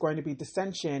there is going to be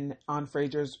dissension on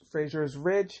Fraser's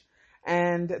Ridge,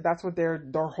 and that's what their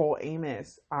whole aim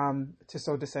is, to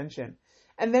sow dissension.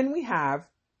 And then we have,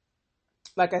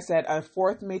 like I said, a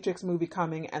 4th Matrix movie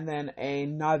coming, and then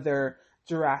another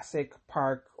Jurassic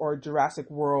Park or Jurassic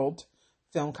World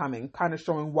film coming, kind of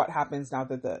showing what happens now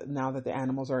that the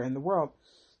animals are in the world.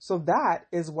 So that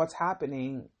is what's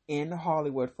happening in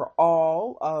Hollywood for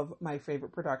all of my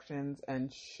favorite productions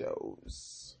and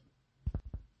shows.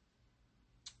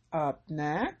 Up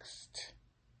next,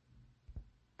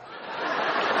 you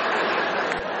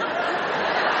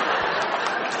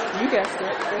guessed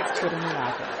it, it's Twitter and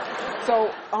Laughing.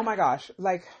 So, oh my gosh,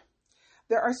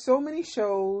 there are so many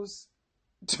shows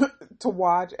to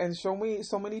watch and so many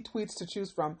tweets to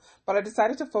choose from, but I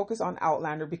decided to focus on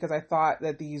Outlander because I thought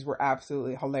that these were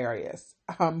absolutely hilarious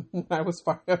when I was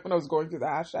going through the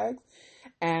hashtags,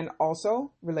 and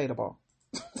also relatable.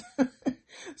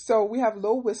 So we have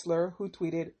Lo Whistler, who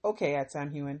tweeted, "Okay, at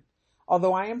Sam Hewen.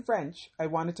 Although I am French, I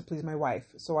wanted to please my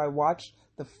wife, so I watched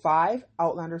the 5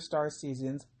 Outlander Stars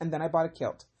seasons, and then I bought a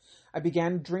kilt. I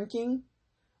began drinking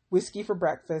whiskey for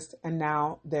breakfast, and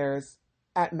now there's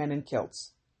at Men in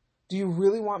Kilts. Do you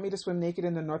really want me to swim naked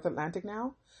in the North Atlantic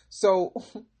now?" So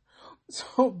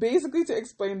basically, to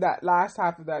explain that last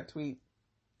half of that tweet,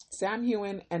 Sam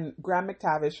Hewen and Graham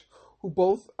McTavish, who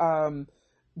both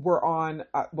were on,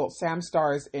 Sam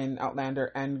stars in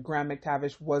Outlander, and Graham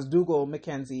McTavish was Dougal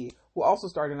Mackenzie, who also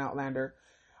starred in Outlander,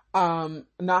 now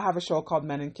have a show called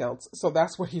Men in Kilts. So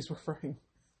that's what he's referring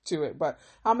to it. But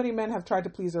how many men have tried to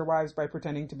please their wives by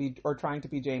pretending to be or trying to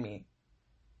be Jamie?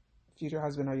 Future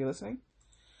husband, are you listening?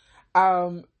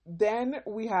 Then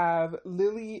we have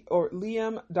Liam.Lily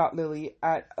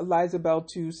at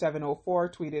Elizabeth2704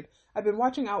 tweeted, "I've been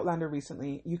watching Outlander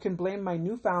recently. You can blame my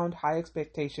newfound high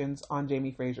expectations on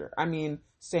Jamie Fraser." I mean,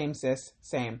 same sis,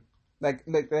 same. I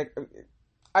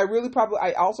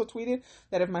also tweeted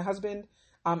that if my husband,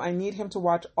 I need him to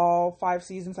watch all 5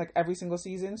 seasons, every single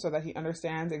season, so that he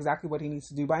understands exactly what he needs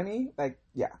to do by me.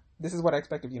 This is what I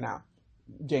expect of you now.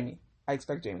 Jamie. I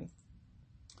expect Jamie.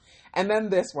 And then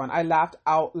this one, I laughed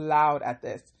out loud at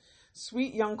this.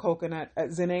 Sweet Young Coconut at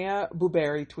Zinea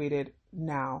Buberi tweeted,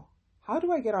 "Now, how do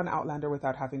I get on Outlander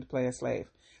without having to play a slave?"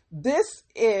 This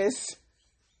is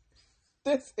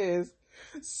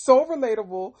so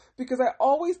relatable, because I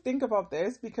always think about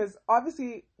this, because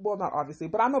obviously, well, not obviously,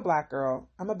 but I'm a Black girl.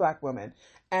 I'm a Black woman,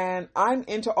 and I'm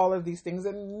into all of these things,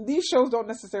 and these shows don't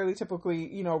necessarily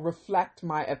typically, reflect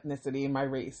my ethnicity and my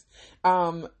race.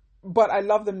 But I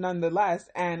love them nonetheless,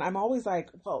 and I'm always like,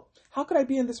 well, how could I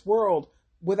be in this world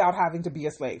without having to be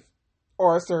a slave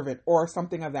or a servant or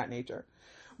something of that nature?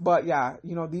 But yeah,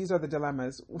 these are the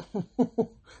dilemmas.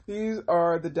 These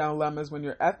are the dilemmas when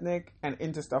you're ethnic and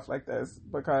into stuff like this,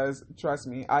 because trust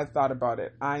me, I've thought about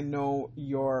it. I know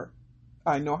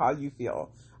how you feel.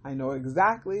 I know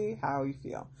exactly how you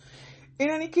feel. In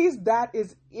any case, that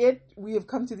is it. We have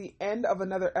come to the end of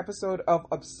another episode of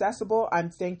Obsessible.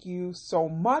 Thank you so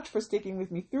much for sticking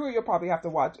with me through it. You'll probably have to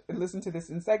watch and listen to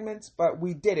this in segments, but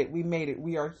we did it. We made it.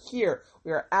 We are here.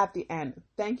 We are at the end.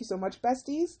 Thank you so much,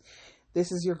 besties.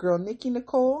 This is your girl, Nikki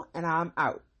Nicole, and I'm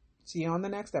out. See you on the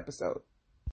next episode.